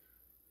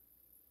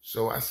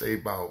 So I say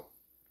about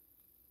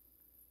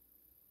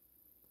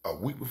a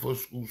week before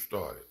school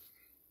started.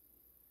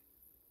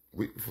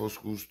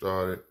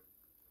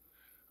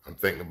 I'm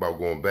thinking about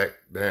going back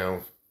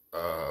down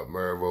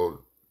Maryville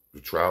to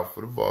try out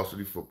for the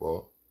varsity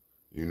football,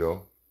 you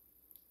know.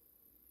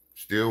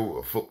 Still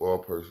a football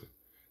person.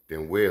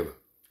 Then Wheeler.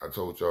 I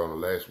told y'all on the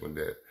last one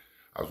that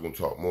I was going to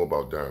talk more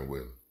about Darren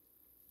Wheeler.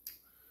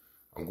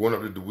 I'm going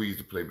up to DeWeese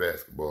to play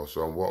basketball,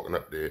 so I'm walking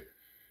up there,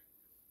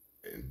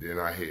 and then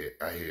I hear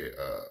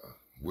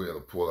Wheeler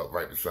pull up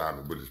right beside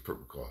me with his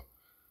purple car.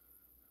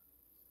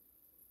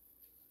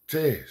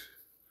 Taz,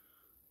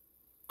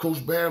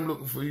 Coach Bam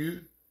looking for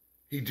you.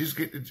 He just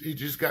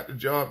got the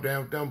job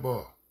down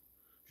Dunbar.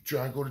 You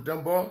try to go to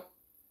Dunbar?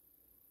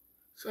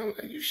 So I'm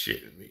like, you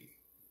shitting me.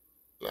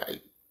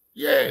 Like,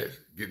 yes.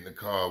 Get in the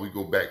car, we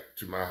go back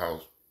to my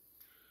house.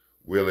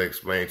 Wheeler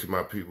explained to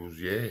my peoples,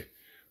 yeah,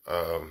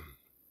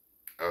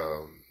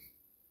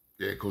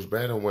 Coach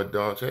Bannon went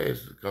down to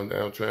come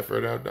down, transfer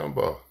down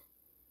Dunbar.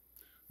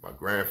 My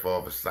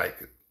grandfather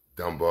psych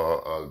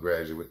Dunbar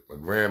graduate. My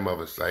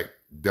grandmother psych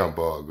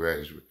Dunbar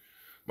graduate.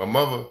 My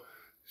mother,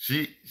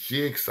 she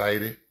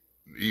excited,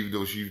 even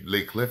though she's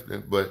Lake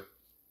Clifton, but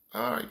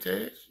all right,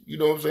 Taz, you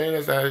know what I'm saying?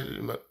 That's how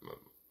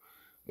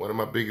one of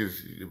my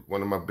biggest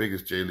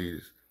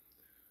cheerleaders.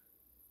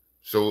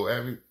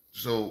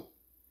 So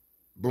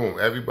boom,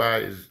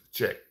 everybody is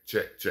check.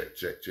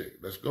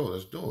 Let's go,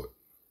 let's do it.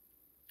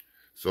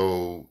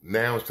 So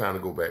now it's time to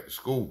go back to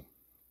school.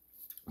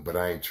 But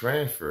I ain't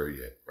transferred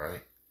yet,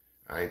 right?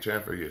 I ain't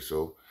transferred yet.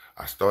 So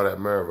I start at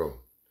Maryville.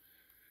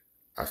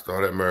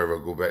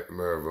 Go back to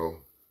Maryville.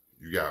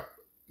 You got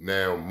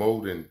now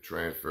Molden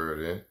transferred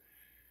in,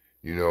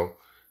 you know.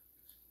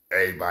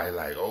 Everybody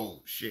like,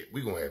 oh shit,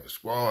 we gonna have a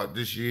squad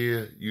this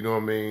year, you know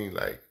what I mean?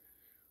 Like,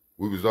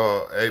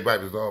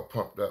 everybody was all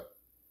pumped up,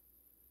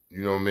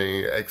 you know what I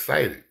mean?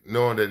 Excited,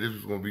 knowing that this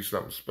was gonna be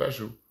something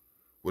special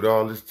with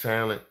all this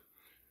talent.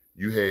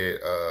 You had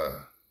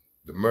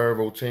the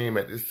Maryville team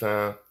at this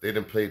time. They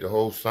done played the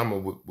whole summer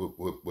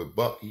with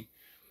Bucky.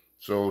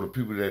 So the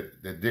people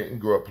that didn't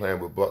grow up playing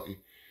with Bucky,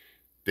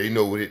 they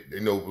know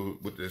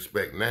what to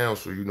expect now.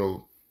 So you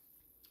know,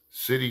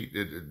 city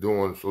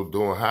doing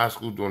high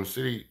school, doing the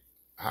city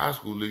high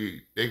school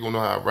league, they gonna know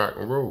how to rock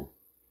and roll.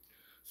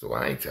 So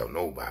I ain't tell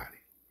nobody.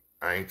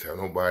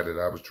 That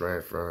I was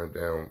transferring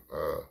down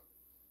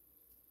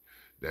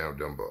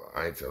Dunbar.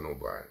 I ain't tell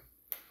nobody.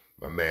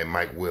 My man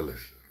Mike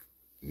Willis.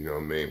 You know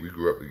what I mean? We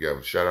grew up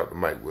together. Shout out to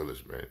Mike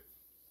Willis, man.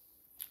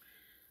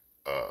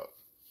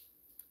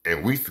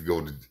 And we used to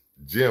go to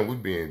gym.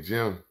 We'd be in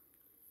gym,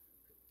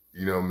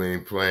 you know what I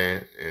mean,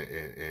 playing.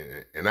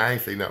 And I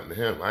ain't say nothing to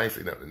him. I ain't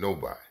say nothing to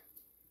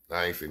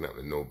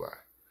nobody.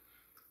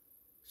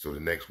 So the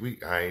next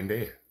week, I ain't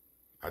there.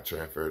 I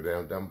transferred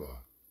down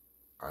Dunbar.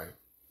 All right?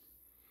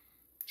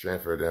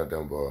 Transferred down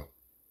Dunbar.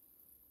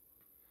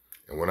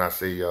 And when I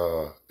say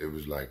y'all, it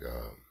was like...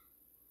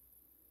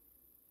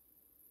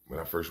 when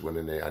I first went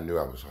in there, I knew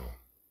I was home.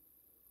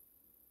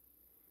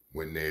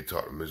 Went in there,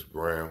 talked to Miss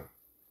Brown.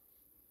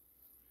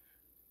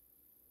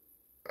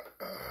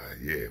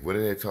 Went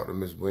in there, talked to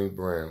Miss Wayne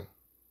Brown.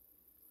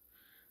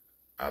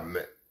 I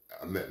met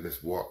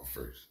Miss Walker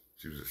first.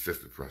 She was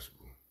assistant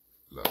principal.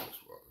 Love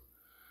Miss Walker.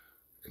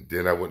 And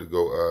then I went to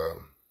go,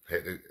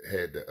 had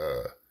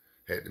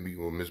to meet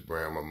with Miss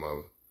Brown, my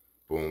mother.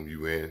 Boom,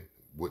 you in.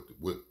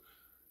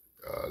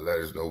 Let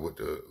us know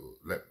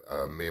let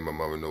me and my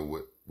mother know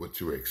what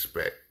to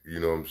expect, you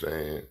know what I'm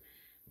saying,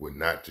 what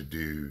not to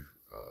do,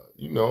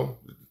 you know,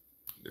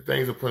 the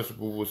things a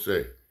principal will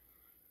say.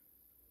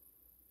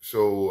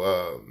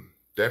 So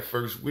that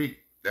first week,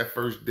 that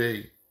first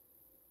day,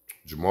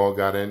 Jamal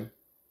got in.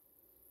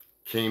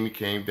 Kimmy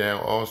came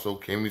down also.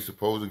 Kimmy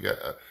supposed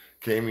to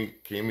Cammy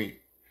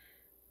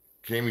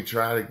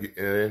tried to get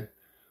in,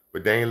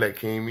 but they ain't let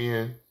Cammy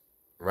in,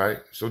 right?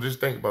 So just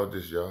think about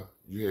this, y'all.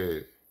 You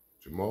had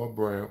Jamal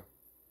Brown,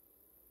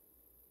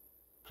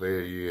 player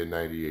of the year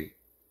 98.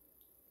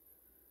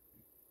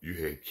 You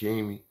had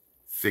Cammy,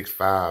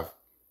 6'5",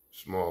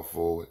 small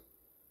forward,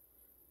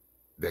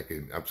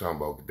 I'm talking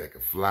about that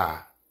could fly,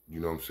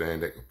 you know what I'm saying,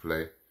 that could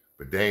play.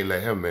 But they ain't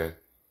let him in.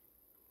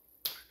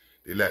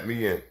 They let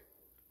me in,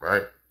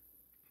 right?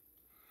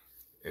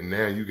 And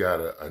now you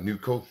got a new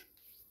coach,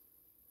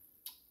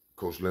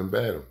 Coach Lynn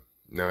Badham.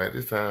 Now at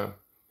this time,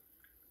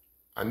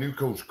 I knew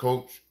Coach,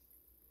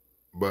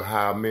 but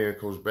how me and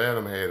Coach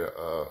Badham had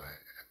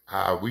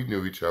how we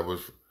knew each other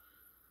was,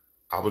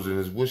 I was in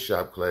his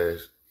woodshop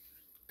class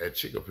at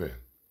Chickapin.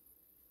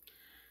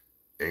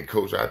 And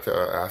Coach,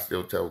 I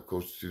still tell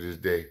Coach to this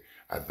day,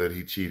 I thought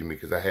he cheated me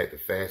because I had the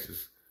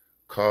fastest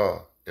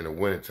car in the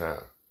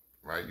wintertime,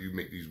 right? You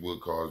make these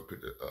wood cars,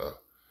 put the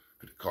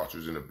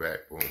cartridge in the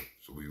back, boom,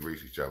 so we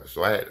race each other.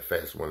 So I had the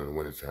fastest one in the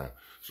wintertime.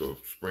 So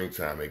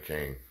springtime they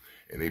came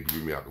and they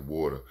blew me out the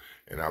water.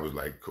 And I was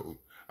like, Coach,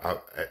 I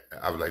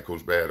was like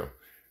Coach Badham.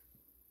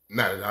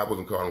 Not that I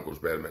wasn't calling him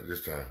Coach Badham at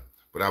this time,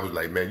 but I was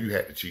like, man, you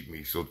had to cheat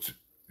me. So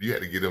you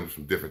had to give them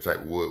some different type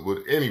of wood.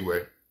 But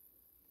anyway,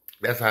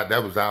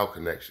 that was our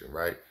connection,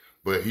 right?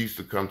 But he used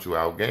to come to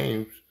our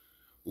games,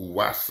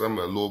 watch a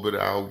little bit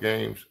of our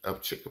games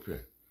up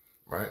Chickapin,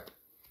 right?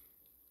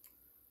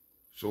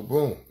 So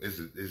boom, it's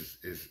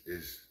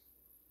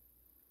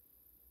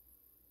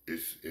a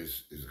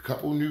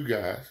couple new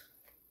guys,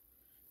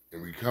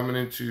 and we coming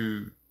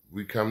into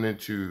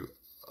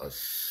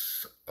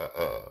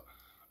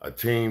a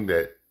team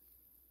that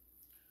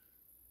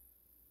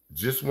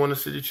just won the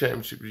city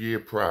championship the year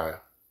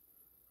prior,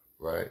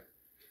 right?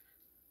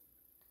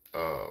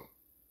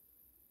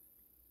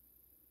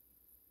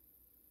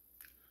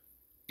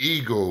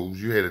 Eagles,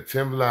 you had a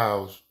Tim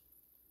Lyles,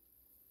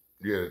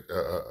 you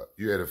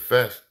had a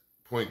Fest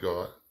point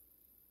guard,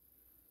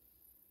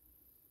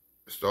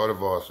 started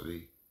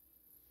varsity,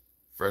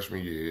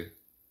 freshman year.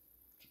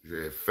 You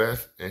had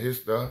Fest and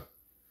his stuff.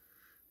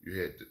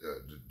 You had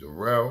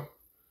Darrell,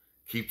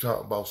 keep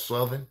talking about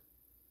Southern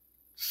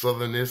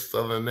this,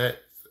 Southern that.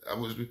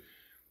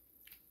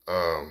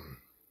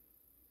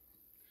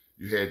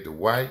 You had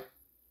Dwight.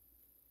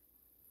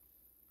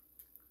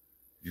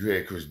 You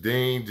had Chris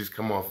Dean just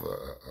come off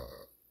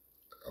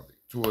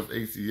towards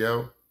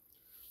ACL,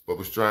 but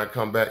was trying to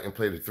come back and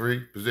play the 3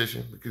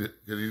 position because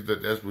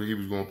that's what he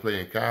was going to play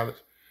in college,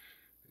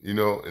 you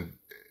know. And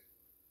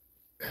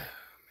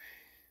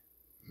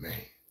man,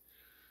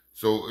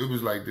 so it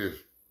was like this.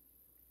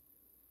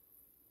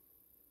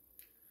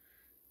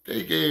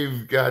 They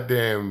gave Coach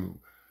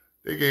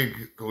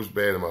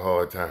Badham a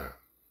hard time.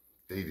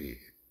 They did.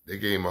 They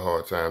gave him a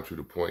hard time to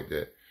the point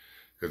that,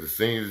 because the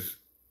seniors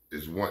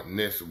is wanting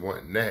this and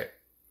wanting that.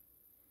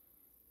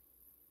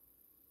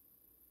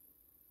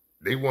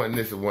 They want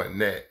this and wanting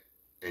that,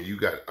 and you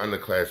got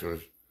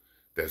underclassmen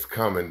that's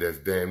coming that's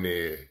damn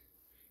near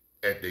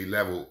at their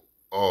level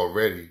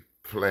already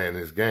playing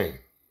this game,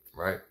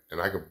 right?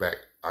 And I could back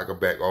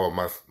all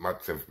my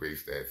 10th grade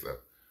stats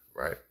up,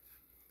 right?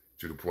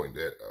 To the point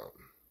that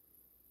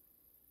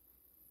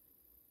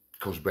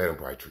Coach Badham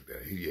probably took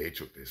that. He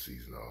took that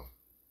season off.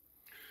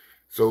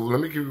 So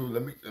let me keep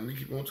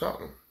on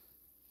talking.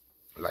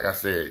 Like I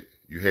said,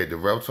 you had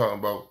Darrell talking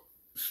about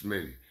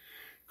Smitty,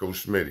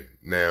 Coach Smitty.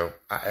 Now,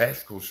 I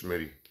asked Coach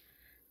Smitty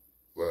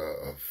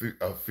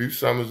a few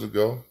summers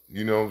ago,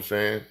 you know what I'm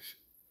saying?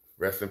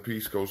 Rest in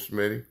peace, Coach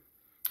Smitty.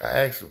 I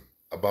asked him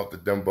about the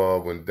Dunbar,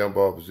 when the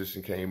Dunbar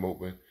position came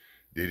open.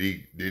 Did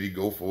he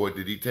go for it?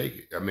 Did he take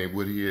it? I mean,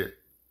 would he have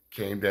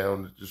came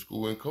down to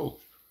school and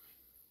coached?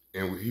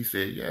 And he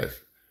said yes.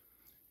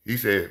 He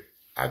said,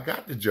 I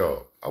got the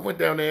job. I went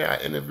down there, I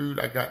interviewed,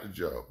 I got the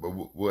job. But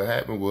what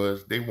happened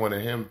was they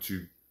wanted him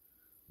to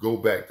go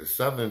back to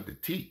Southern to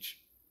teach.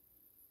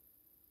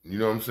 You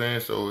know what I'm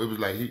saying? So it was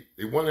like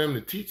they wanted him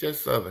to teach at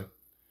Southern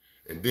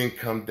and then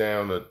come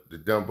down to the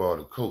Dunbar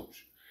to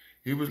coach.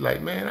 He was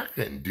like, man, I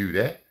couldn't do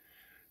that.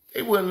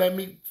 They wouldn't let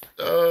me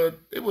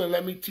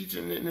teach.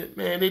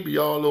 Man, they'd be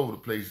all over the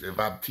place if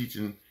I'm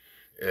teaching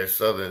at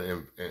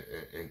Southern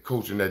and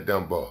coaching at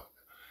Dunbar.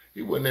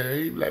 He wasn't there.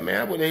 He was like,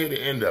 man, I wasn't here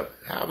to end up.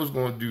 How I was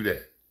going to do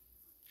that?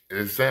 And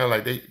it sounded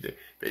like they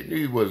knew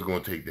he wasn't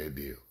going to take that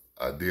deal,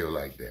 a deal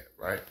like that,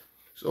 right?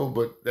 So,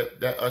 but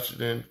that ushered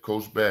in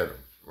Coach Badham,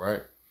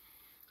 right?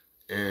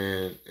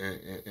 And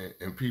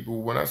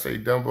people, when I say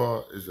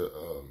Dunbar is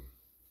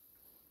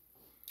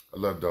I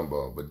love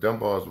Dunbar, but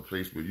Dunbar is a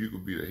place where you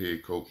could be the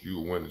head coach,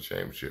 you could win the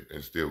championship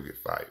and still get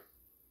fired.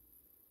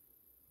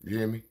 You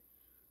hear me?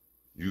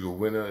 You could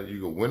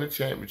win a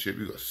championship,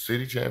 you got a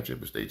city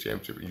championship, a state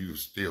championship, and you could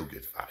still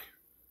get fired.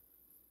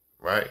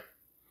 Right?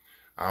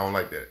 I don't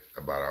like that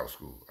about our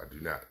school. I do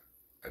not.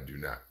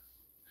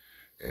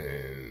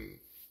 And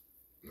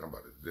I'm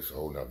about to, this is a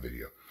whole nother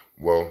video.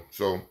 Well,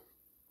 so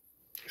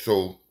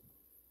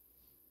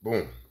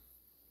boom.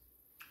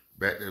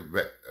 Back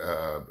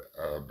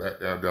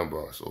down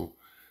Dunbar. So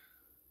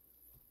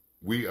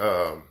we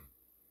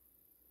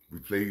We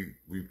play.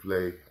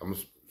 I'm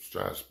just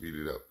trying to speed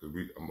it up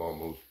because I'm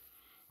gonna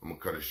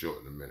cut it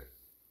short in a minute.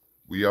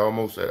 We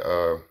almost at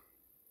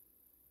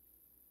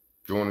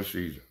during the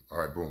season. All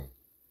right, boom.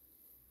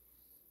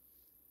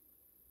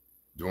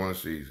 During the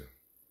season.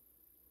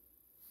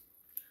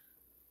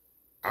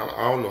 I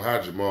don't know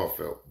how Jamal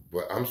felt,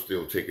 but I'm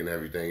still taking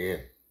everything in.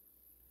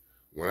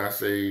 When I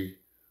say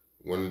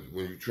when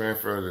you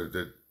transfer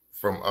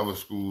from other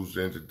schools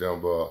into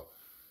Dunbar,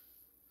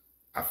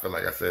 I felt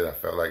like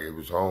it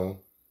was home.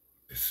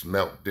 It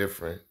smelled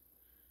different.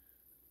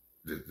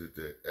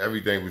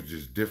 Everything was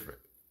just different.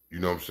 You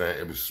know what I'm saying?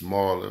 It was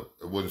smaller.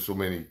 It wasn't so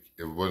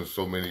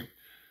many.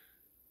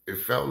 It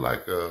felt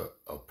like a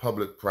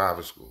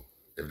public-private school,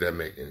 if that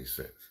makes any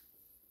sense.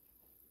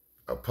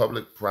 A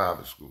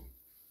public-private school.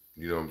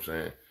 You know what I'm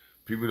saying?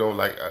 People don't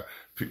like,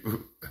 people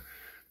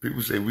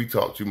say we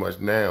talk too much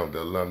now,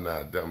 the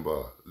alumni of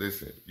Dunbar.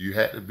 Listen, you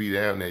had to be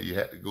down there. You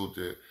had to go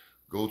to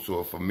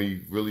it for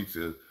me really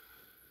to,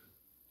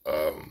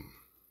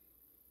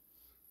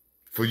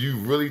 for you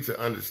really to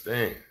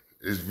understand.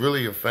 It's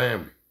really a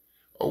family.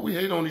 Oh, we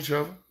hate on each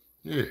other.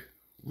 Yeah,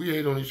 we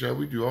hate on each other.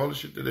 We do all the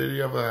shit that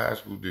any other high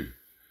school do.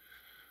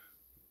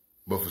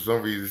 But for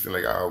some reason, it's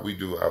like, we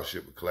do our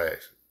shit with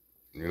class.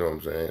 You know what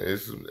I'm saying?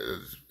 It's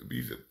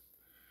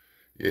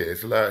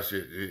a lot of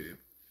shit.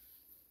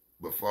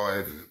 But far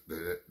as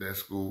that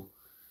school,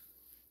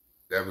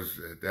 that was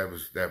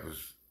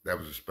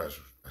a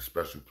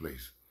special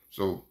place.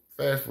 So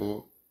fast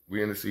forward,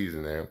 we in the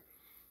season now.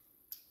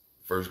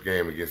 First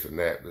game against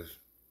Annapolis.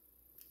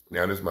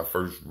 Now this is my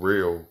first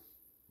real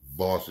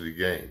varsity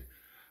game.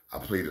 I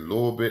played a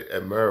little bit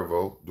at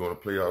Maryville during the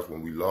playoffs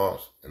when we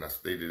lost, and I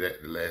stated that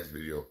in the last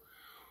video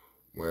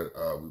when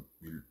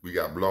we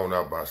got blown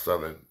out by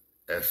Southern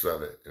at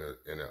Southern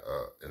in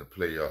the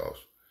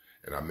playoffs,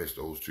 and I missed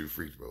those 2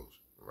 free throws,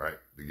 right,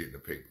 to get in the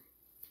paper,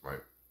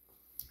 right.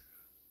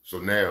 So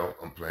now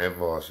I'm playing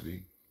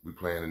varsity. We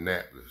playing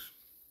Annapolis.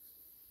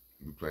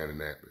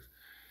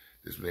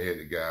 This one had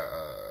the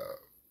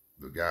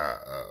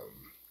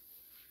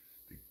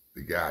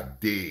guy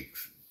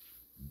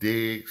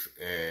Diggs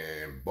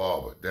and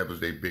Barber. That was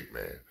their big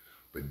man.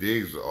 But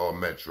Diggs was all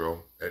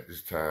Metro at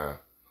this time.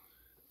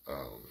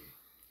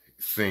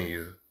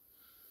 Senior,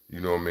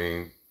 you know what I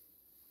mean?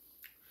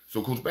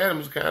 So Coach Badham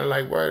was kind of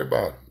like worried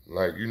about him.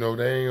 Like, you know,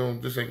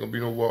 this ain't gonna be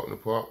no walk in the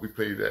park. We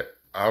played that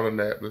out of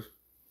Annapolis.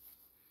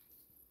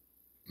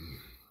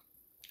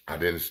 I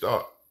didn't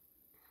start.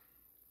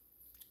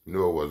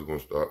 Knew I wasn't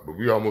gonna start, but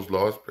we almost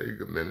lost. Played a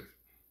good minute.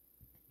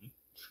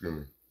 Excuse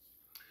me.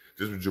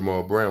 This was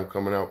Jamal Brown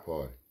coming out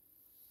party,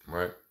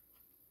 right?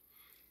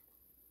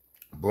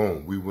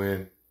 Boom, we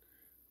win.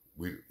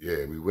 We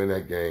win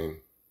that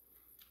game.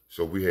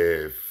 So we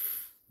have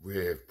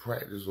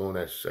practice on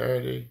that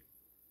Saturday.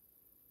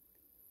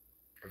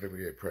 I think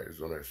we had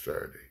practice on that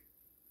Saturday.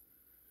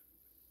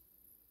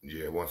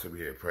 Yeah, once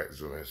we had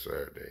practice on that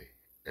Saturday.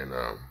 And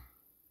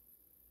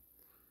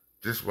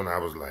this one I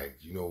was like,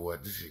 you know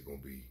what, this gonna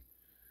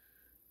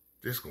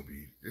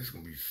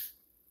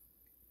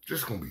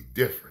be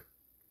different.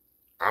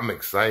 I'm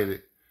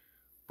excited,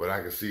 but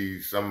I can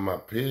see some of my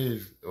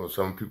peers or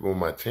some people on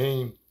my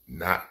team,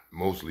 not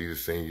mostly the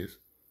seniors,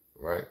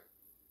 right?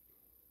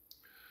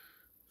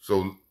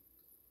 So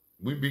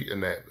we beat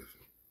Annapolis.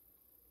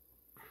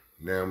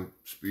 Now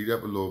speed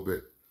up a little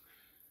bit.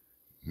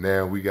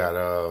 Now we got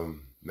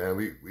now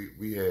we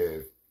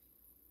had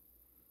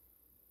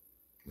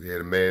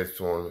a mass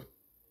tournament.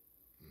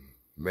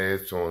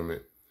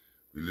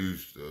 We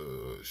lose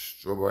to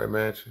Strawberry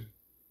Mansion,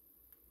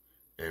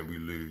 and we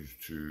lose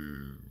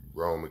to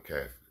Roman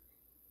Catholic.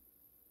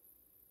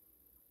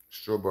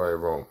 Strawberry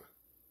Roman.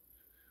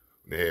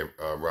 They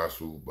have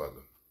Rasul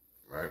Butler,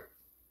 right?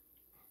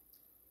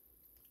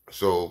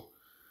 So,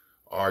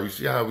 you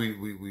see how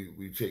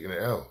we taking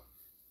the L.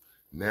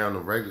 Now the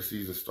regular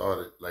season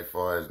started, like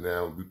far as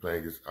now we playing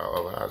against our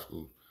other high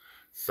schools.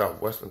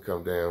 Southwestern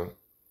come down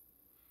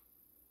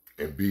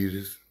and beat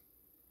us,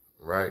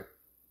 right?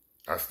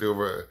 I still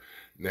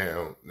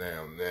now.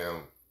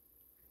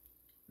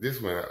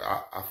 This one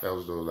I felt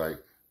as though like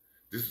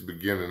this is the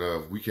beginning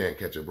of we can't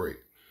catch a break.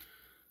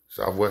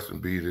 Southwestern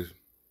beat us,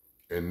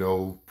 and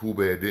no, Pooh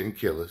Bear didn't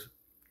kill us.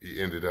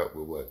 He ended up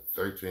with what,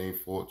 13,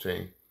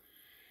 14,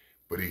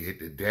 but he hit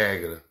the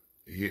dagger.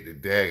 He hit the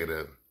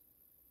dagger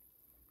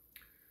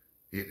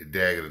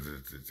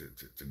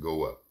to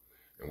go up.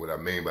 And what I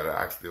mean by that,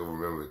 I still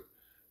remember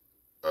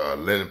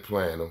Lennon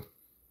playing them,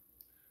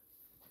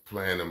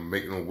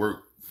 making them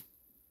work.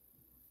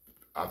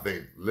 I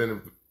think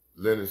Lennon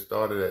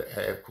started at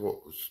half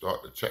court,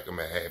 start to check him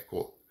at half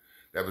court.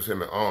 That was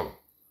him and Arnold.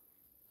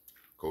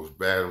 Coach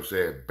Badham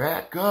said,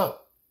 back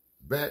up.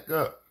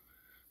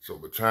 So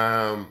by the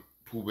time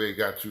Pooh Bear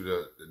got to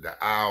the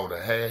aisle,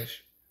 the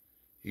hash,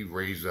 he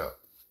raised up.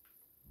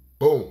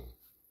 Boom.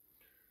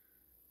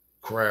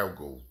 Crowd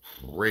go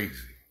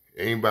crazy.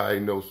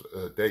 Anybody knows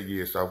that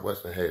year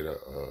Southwestern had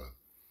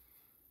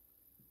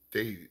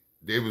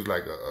they was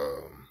like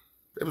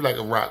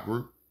a rock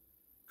group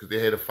because they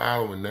had a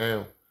following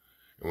now,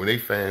 And when they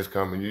fans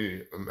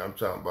coming, I'm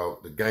talking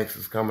about the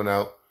gangsters coming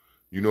out.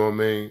 You know what I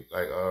mean?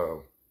 Like,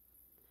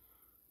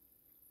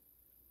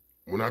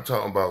 when I'm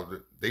talking about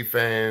they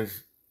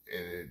fans,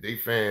 and they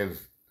fans,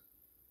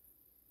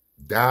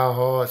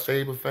 die-hard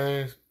Sabre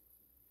fans,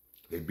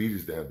 they beat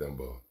us down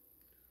Dunbar.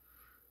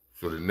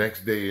 So the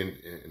next day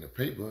in the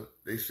paper,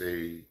 they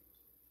say,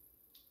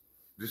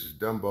 this is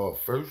Dunbar's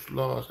first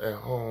loss at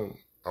home,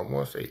 I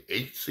want to say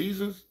 8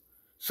 seasons?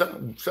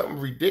 Something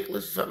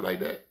ridiculous, something like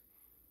that.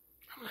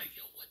 I'm like,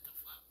 yo, what the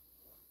fuck?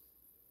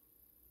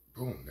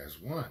 Boom,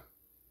 that's one.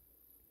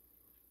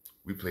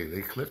 We played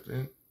Lake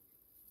Clifton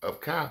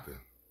up Compton.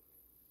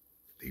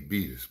 They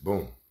beat us,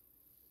 boom.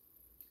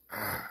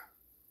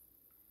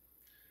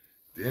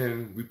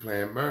 Then we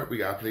playing we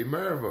gotta play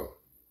Mervo.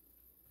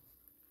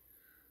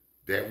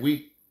 That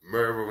week,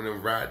 Mervo and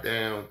them ride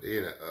down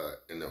in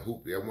the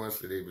hoop. I want to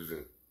say they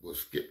was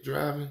skip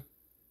driving.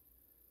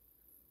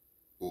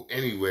 Well,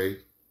 anyway,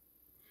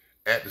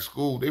 at the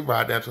school, they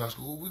ride down to our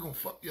school. We gonna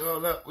fuck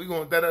y'all up. We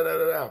gonna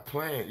da-da-da-da-da,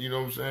 playing, you know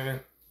what I'm saying?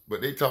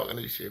 But they talking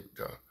this shit.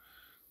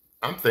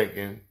 I'm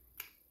thinking,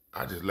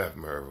 I just left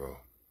Mervo.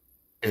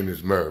 And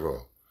it's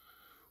Mervo.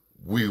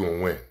 We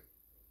gonna win.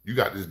 You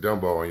got this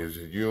Dunbar on your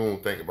shit. You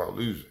don't think about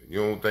losing. You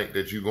don't think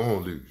that you gonna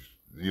lose.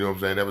 You know what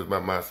I'm saying? That was my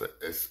mindset,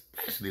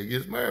 especially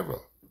against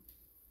Mervo.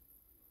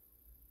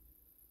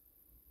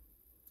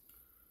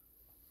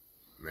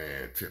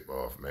 Man, tip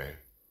off, man.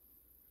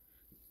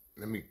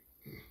 Let me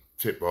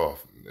tip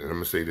off. And I'm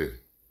going to say this.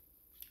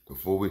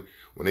 When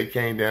they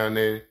came down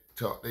there,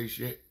 talk their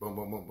shit, boom,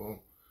 boom, boom, boom.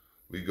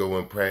 We go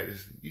and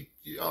practice.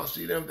 You all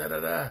see them,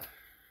 da-da-da.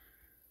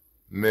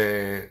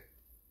 Man,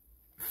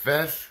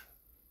 Fest,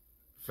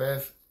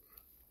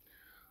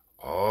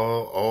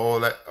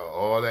 all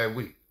that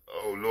week.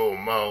 Oh, Lord,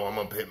 Mo, I'm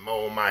going to put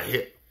Mo on my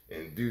hip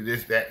and do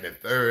this, that, and the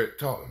third.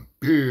 Talking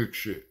big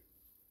shit.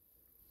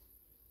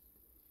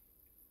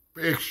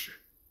 Big shit.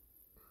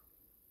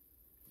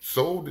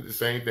 Soul did the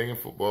same thing in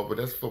football, but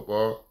that's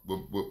football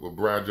with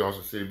Brian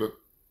Johnson City. But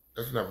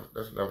that's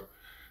enough.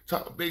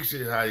 Talk big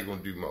shit, how you going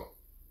to do Mo?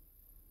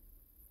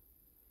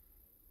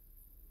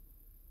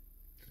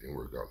 It didn't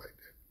work out like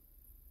that.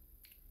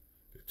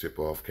 The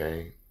tip-off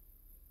came.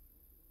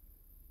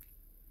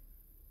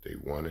 They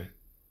won it.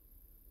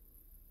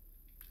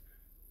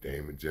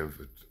 Dame and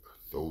Jennifer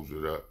throws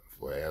it up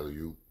for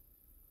alley-oop.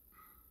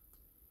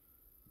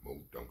 Mo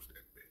dunks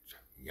that bitch.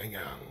 Yang.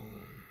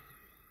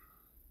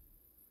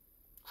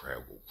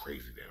 Crowd go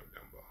crazy down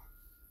Dunbar.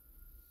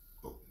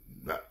 Go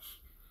nuts.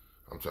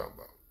 I'm talking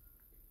about.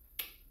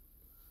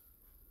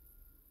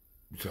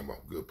 You talking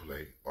about good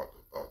play off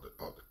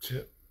the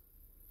tip.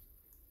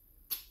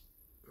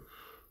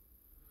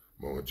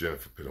 Mo and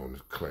Jennifer put on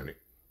this clinic.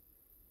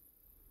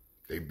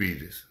 They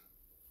beat us.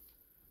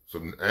 So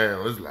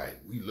now it's like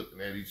we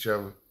looking at each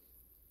other.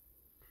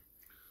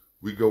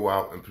 We go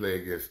out and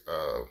play against,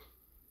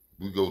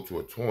 we go to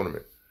a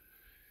tournament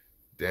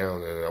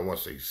down in, I want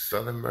to say,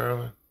 Southern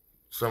Maryland,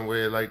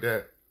 somewhere like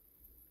that.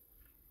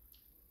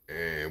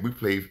 And we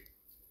played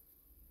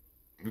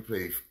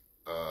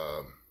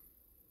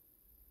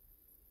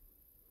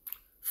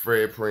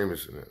Fred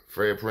Primus in it.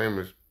 Fred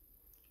Primus,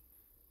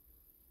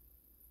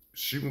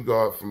 shooting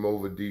guard from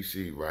over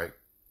DC, right?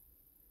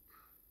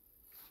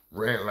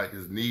 Ran like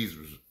his knees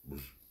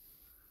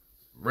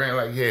ran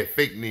like he had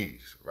fake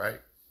knees, right?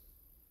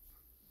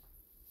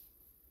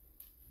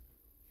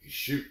 He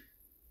shoot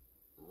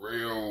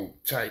real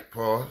tight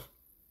paws,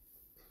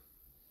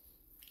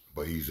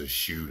 but he's a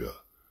shooter.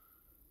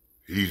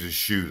 He's a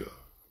shooter,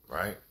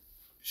 right?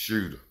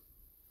 Shooter.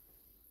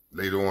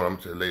 Later on, I'm going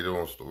to tell you later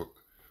on,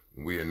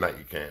 when we in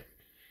Nike camp,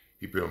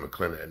 he put on the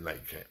clinic at Nike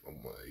camp.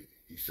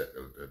 He set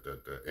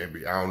the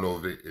NBA. I don't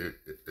know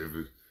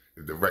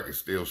if the record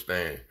still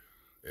stands.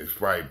 It's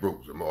probably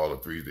broke some all the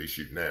threes they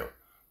shoot now.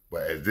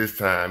 But at this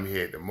time, he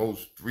had the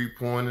most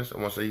three-pointers. I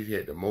want to say he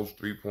had the most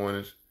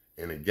three-pointers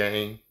in a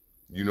game.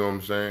 You know what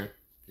I'm saying?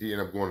 He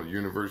ended up going to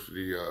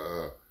university.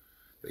 I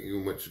think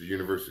he went to the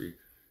university.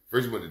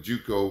 First he went to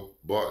JUCO,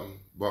 Barton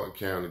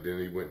County. Then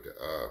he went to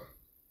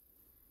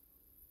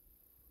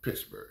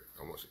Pittsburgh.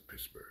 I want to say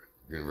Pittsburgh,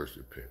 University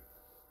of Pitt.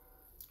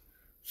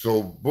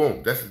 So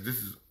boom, this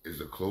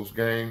is a close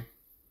game.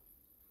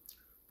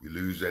 We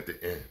lose at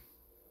the end,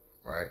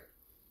 right?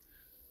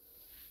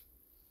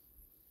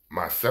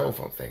 Myself,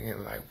 I'm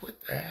thinking like,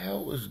 what the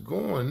hell is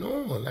going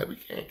on? Like we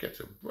can't catch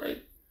a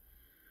break.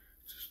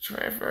 Just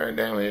transferring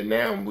down here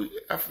now.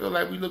 I feel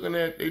like they looking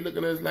at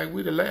us like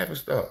we the laughing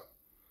stock.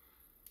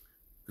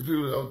 Cause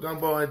people, oh,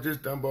 Dunbar ain't this,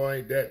 Dunbar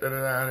ain't that, They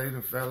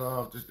done fell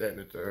off, this, that, and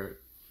the third.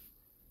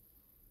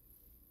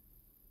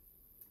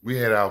 We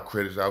had our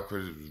critics. Our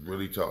critics was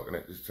really talking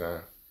at this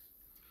time.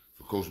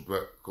 So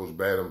Coach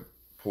Badham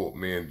pulled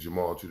me and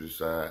Jamal to the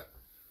side,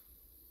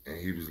 and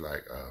he was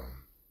like,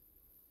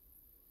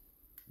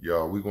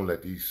 y'all, we gonna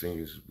let these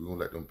seniors, we gonna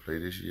let them play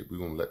this year. We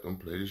gonna let them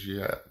play this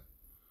year out.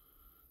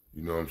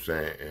 You know what I'm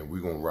saying? And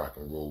we gonna rock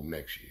and roll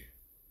next year,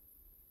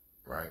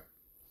 right?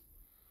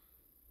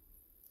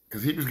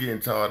 Cause he was getting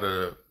tired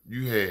of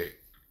you had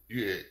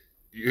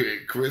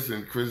Chris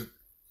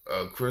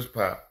Chris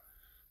Pop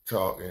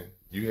talking.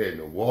 You had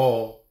the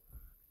Wall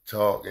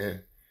talking.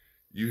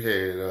 You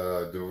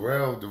had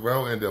Darrell.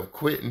 Darrell ended up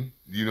quitting.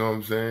 You know what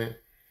I'm saying?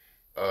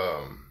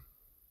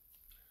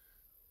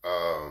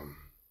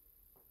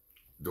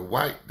 The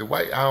White.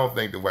 I don't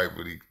think the White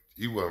really.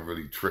 He wasn't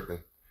really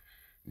tripping.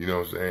 You know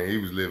what I'm saying? He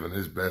was living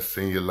his best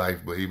senior life,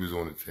 but he was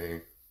on the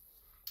team.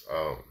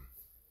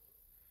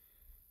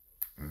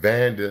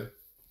 Vander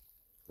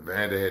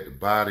had the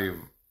body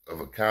of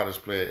a college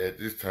player at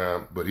this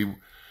time, but I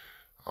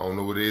don't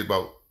know what it is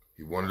about.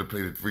 He wanted to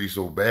play the three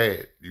so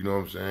bad. You know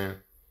what I'm saying?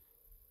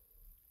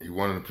 He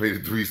wanted to play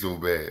the three so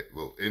bad.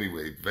 Well,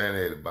 anyway,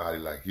 Vander had a body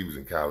like he was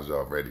in college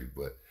already,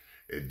 but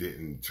it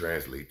didn't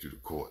translate to the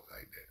court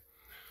like that.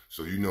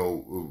 So, you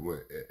know,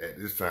 at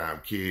this time,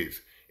 kids,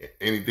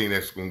 anything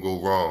that's going to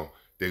go wrong,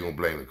 they're going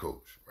to blame the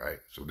coach, right?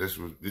 So this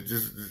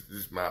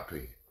is my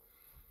opinion.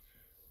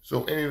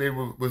 So anyway,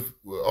 with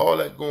all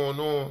that going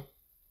on,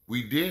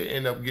 we did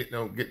end up getting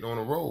on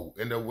the road.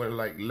 Ended up winning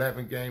like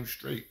 11 games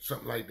straight,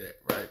 something like that,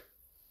 right?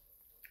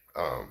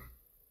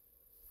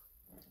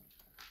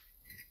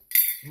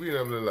 We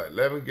ended up winning like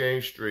 11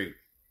 games straight,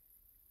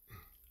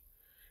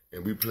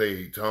 and we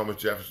played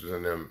Thomas Jefferson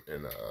and them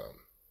in the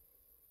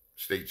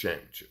state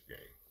championship game,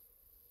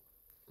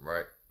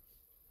 right?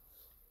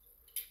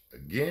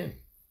 Again,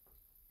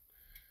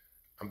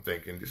 I'm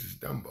thinking this is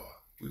Dunbar.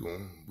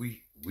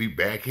 We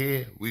back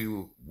here. We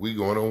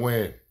gonna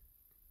win.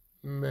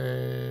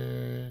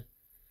 Man,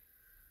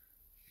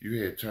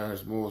 you had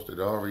Terrence Morris that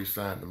already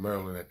signed to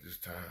Maryland at this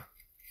time,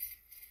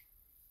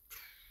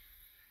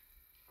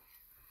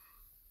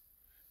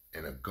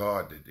 and a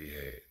guard that they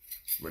had.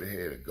 Well, they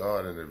had a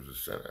guard and there was a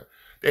center.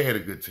 They had a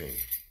good team,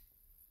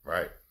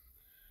 right?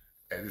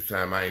 At this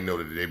time, I didn't know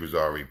that they was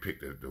already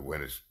picked to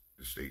win the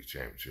state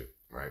championship,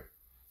 right?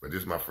 But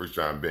this is my first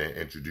time being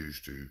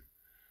introduced to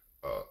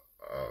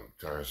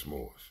Terrence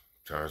Morris.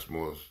 Terrence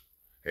Morris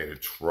had a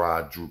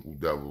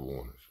try-dribble-double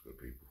on us, good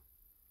people.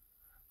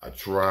 A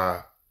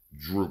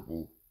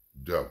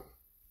try-dribble-double.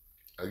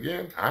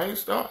 Again, I ain't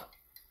start.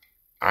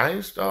 I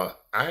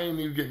ain't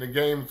even getting the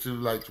game until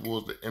like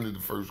towards the end of the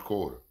first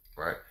quarter,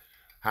 right?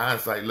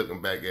 Hindsight,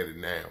 looking back at it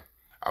now,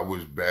 I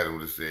wish Battle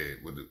would have said,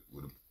 would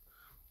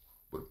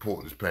have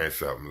pulled his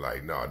pants up and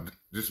like, nah,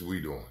 this is what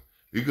we doing.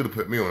 He could have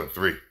put me on a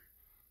 3.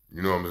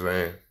 You know what I'm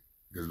saying?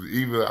 Because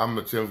even I'm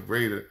a 10th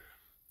grader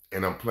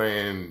and I'm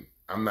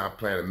not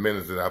playing the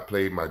minutes that I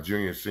played my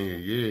junior and senior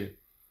year.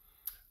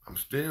 I'm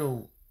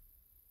still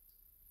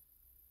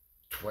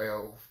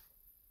 12,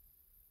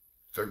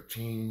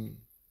 13.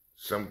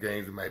 Some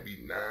games it might be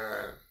 9.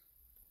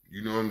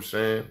 You know what I'm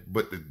saying?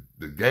 But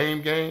the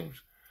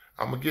games,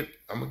 I'm gonna get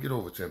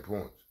over 10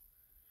 points.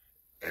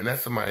 And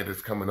that's somebody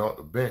that's coming off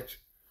the bench.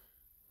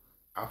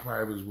 I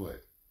probably was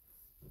what?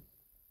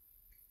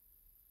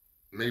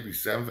 Maybe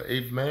 7th or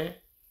 8th man?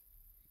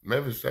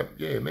 Maybe 7th,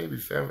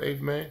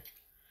 8th man.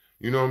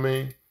 You know what I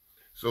mean?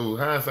 So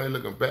hindsight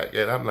looking back at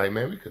it, I'm like,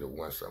 man, we could have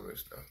won some of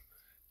this stuff.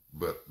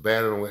 But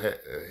Battle had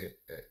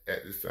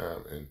at this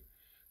time, and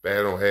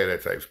Battle don't have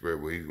that type of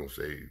spirit where he's gonna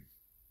say,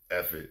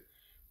 F it,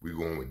 we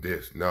going with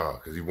this. Nah,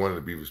 because he wanted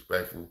to be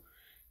respectful.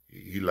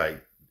 He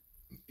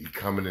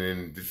coming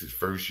in, this is his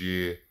first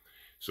year.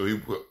 So he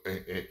put,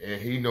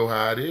 and he know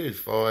how it is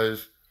as far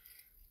as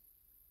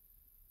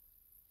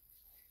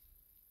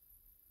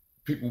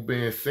people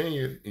being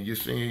senior in your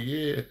senior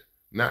year,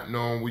 not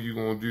knowing what you're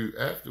going to do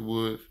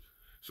afterwards.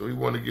 So he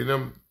wanted to give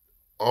them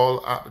all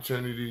the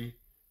opportunity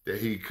that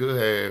he could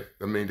have,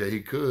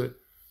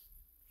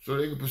 so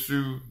they could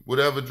pursue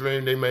whatever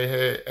dream they may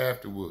have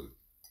afterwards.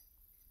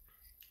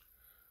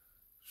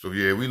 So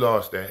yeah, we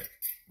lost that.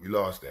 We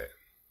lost bad.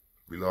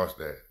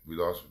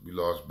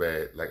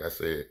 Like I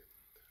said,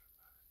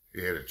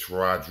 he had a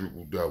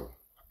try-dribble-double.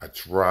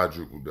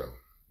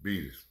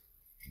 Beat us.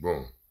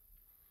 Boom.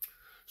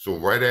 So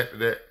right after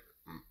that,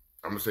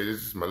 I'm gonna say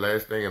this is my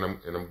last thing, and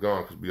I'm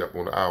gone because we up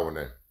on the hour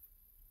now.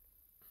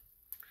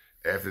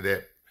 After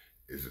that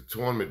is a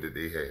tournament that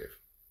they have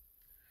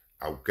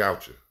out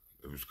Goucher.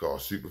 It was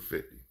called Super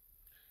 50.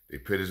 They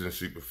put us in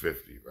Super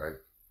 50, right?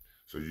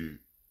 So you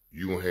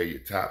gonna have your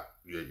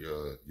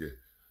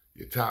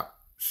top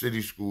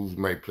city schools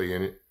might play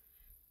in it,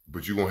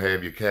 but you gonna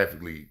have your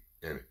Catholic League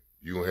in it.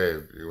 You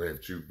gonna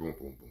have 2, boom,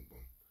 boom, boom,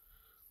 boom.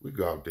 We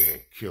go out there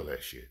and kill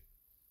that shit.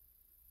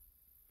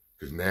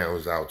 Because now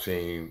it's our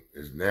team.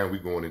 Now we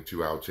going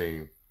into our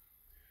team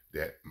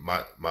that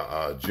my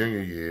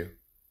junior year,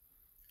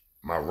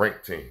 my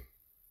ranked team,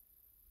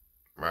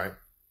 right?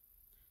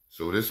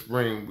 So this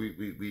spring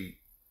we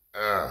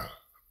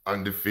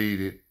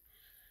undefeated.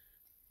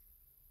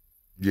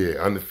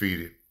 Yeah,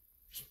 undefeated.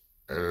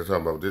 And I'm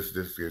talking about this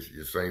is your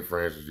St.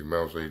 Francis, your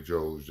Mount St.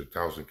 Joe's, your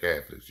Towson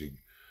Catholics.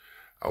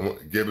 I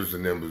want Gibbons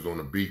and them was on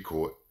the B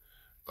court.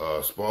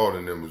 Spalding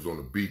and them was on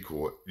the B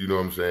court. You know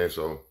what I'm saying?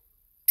 So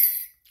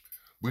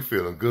we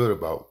feeling good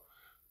about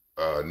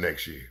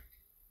next year.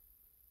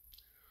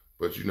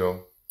 But you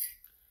know,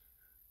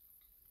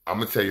 I'm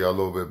gonna tell you a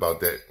little bit about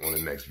that on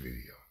the next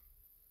video.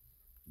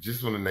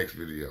 Just on the next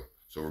video.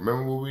 So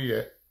remember where we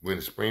at. We're in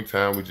the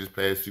springtime. We just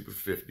passed Super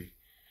 50.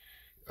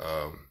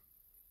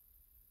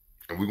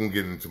 And we're going to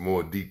get into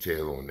more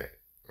detail on that,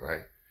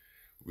 right?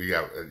 We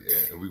got,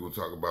 and we're going to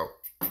talk about,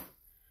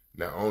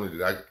 not only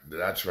did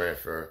I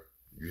transfer,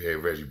 you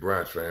had Reggie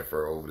Brown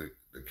transfer over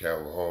to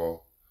Calvin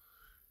Hall.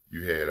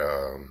 You had,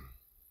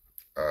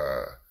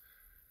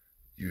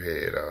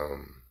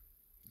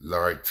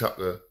 Larry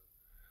Tucker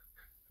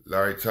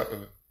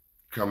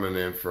coming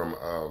in from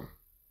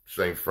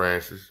St.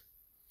 Francis.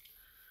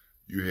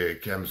 You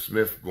had Kevin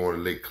Smith going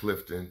to Lake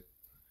Clifton.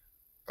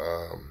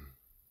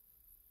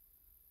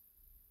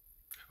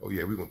 Oh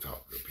yeah, we're gonna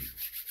talk, good people.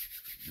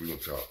 We're gonna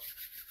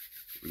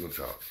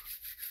talk.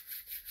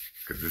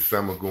 Cause this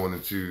summer going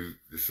into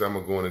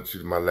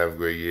my 11th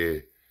grade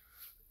year,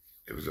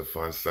 it was a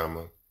fun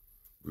summer.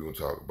 We're gonna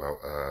talk about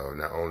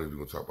not only we're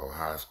gonna talk about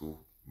high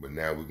school, but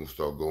now we're gonna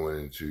start going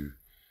into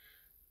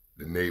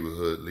the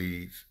neighborhood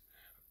leagues.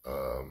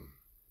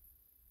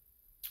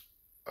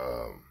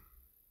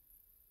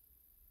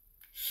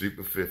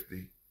 Super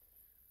 50,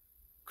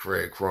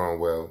 Craig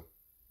Cromwell,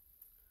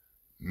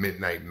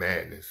 Midnight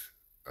Madness.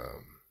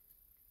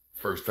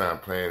 First time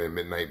playing in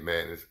Midnight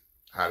Madness,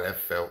 how that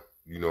felt,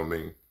 you know what I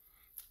mean?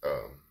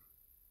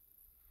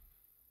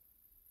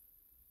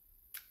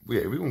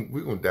 Yeah,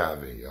 we're gonna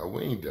dive in, y'all.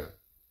 We ain't done.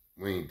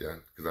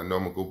 Because I know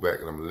I'm gonna go back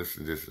and I'm gonna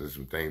listen to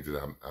some things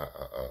that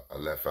I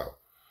left out.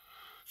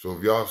 So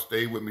if y'all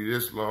stay with me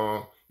this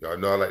long, y'all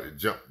know I like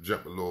to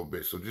jump a little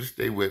bit. So just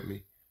stay with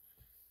me.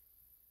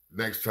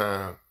 Next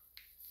time,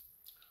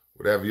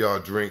 whatever y'all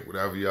drink,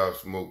 whatever y'all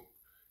smoke,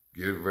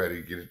 get it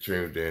ready, get it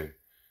tuned in.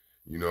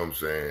 You know what I'm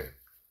saying?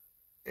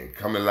 And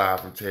coming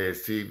live from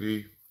Taz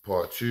TV,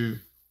 part 2.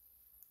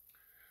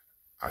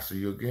 I'll see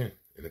you again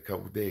in a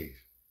couple days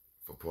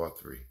for part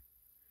 3.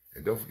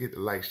 And don't forget to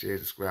like, share,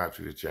 subscribe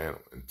to the channel.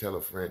 And tell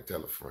a friend.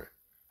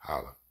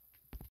 Holla.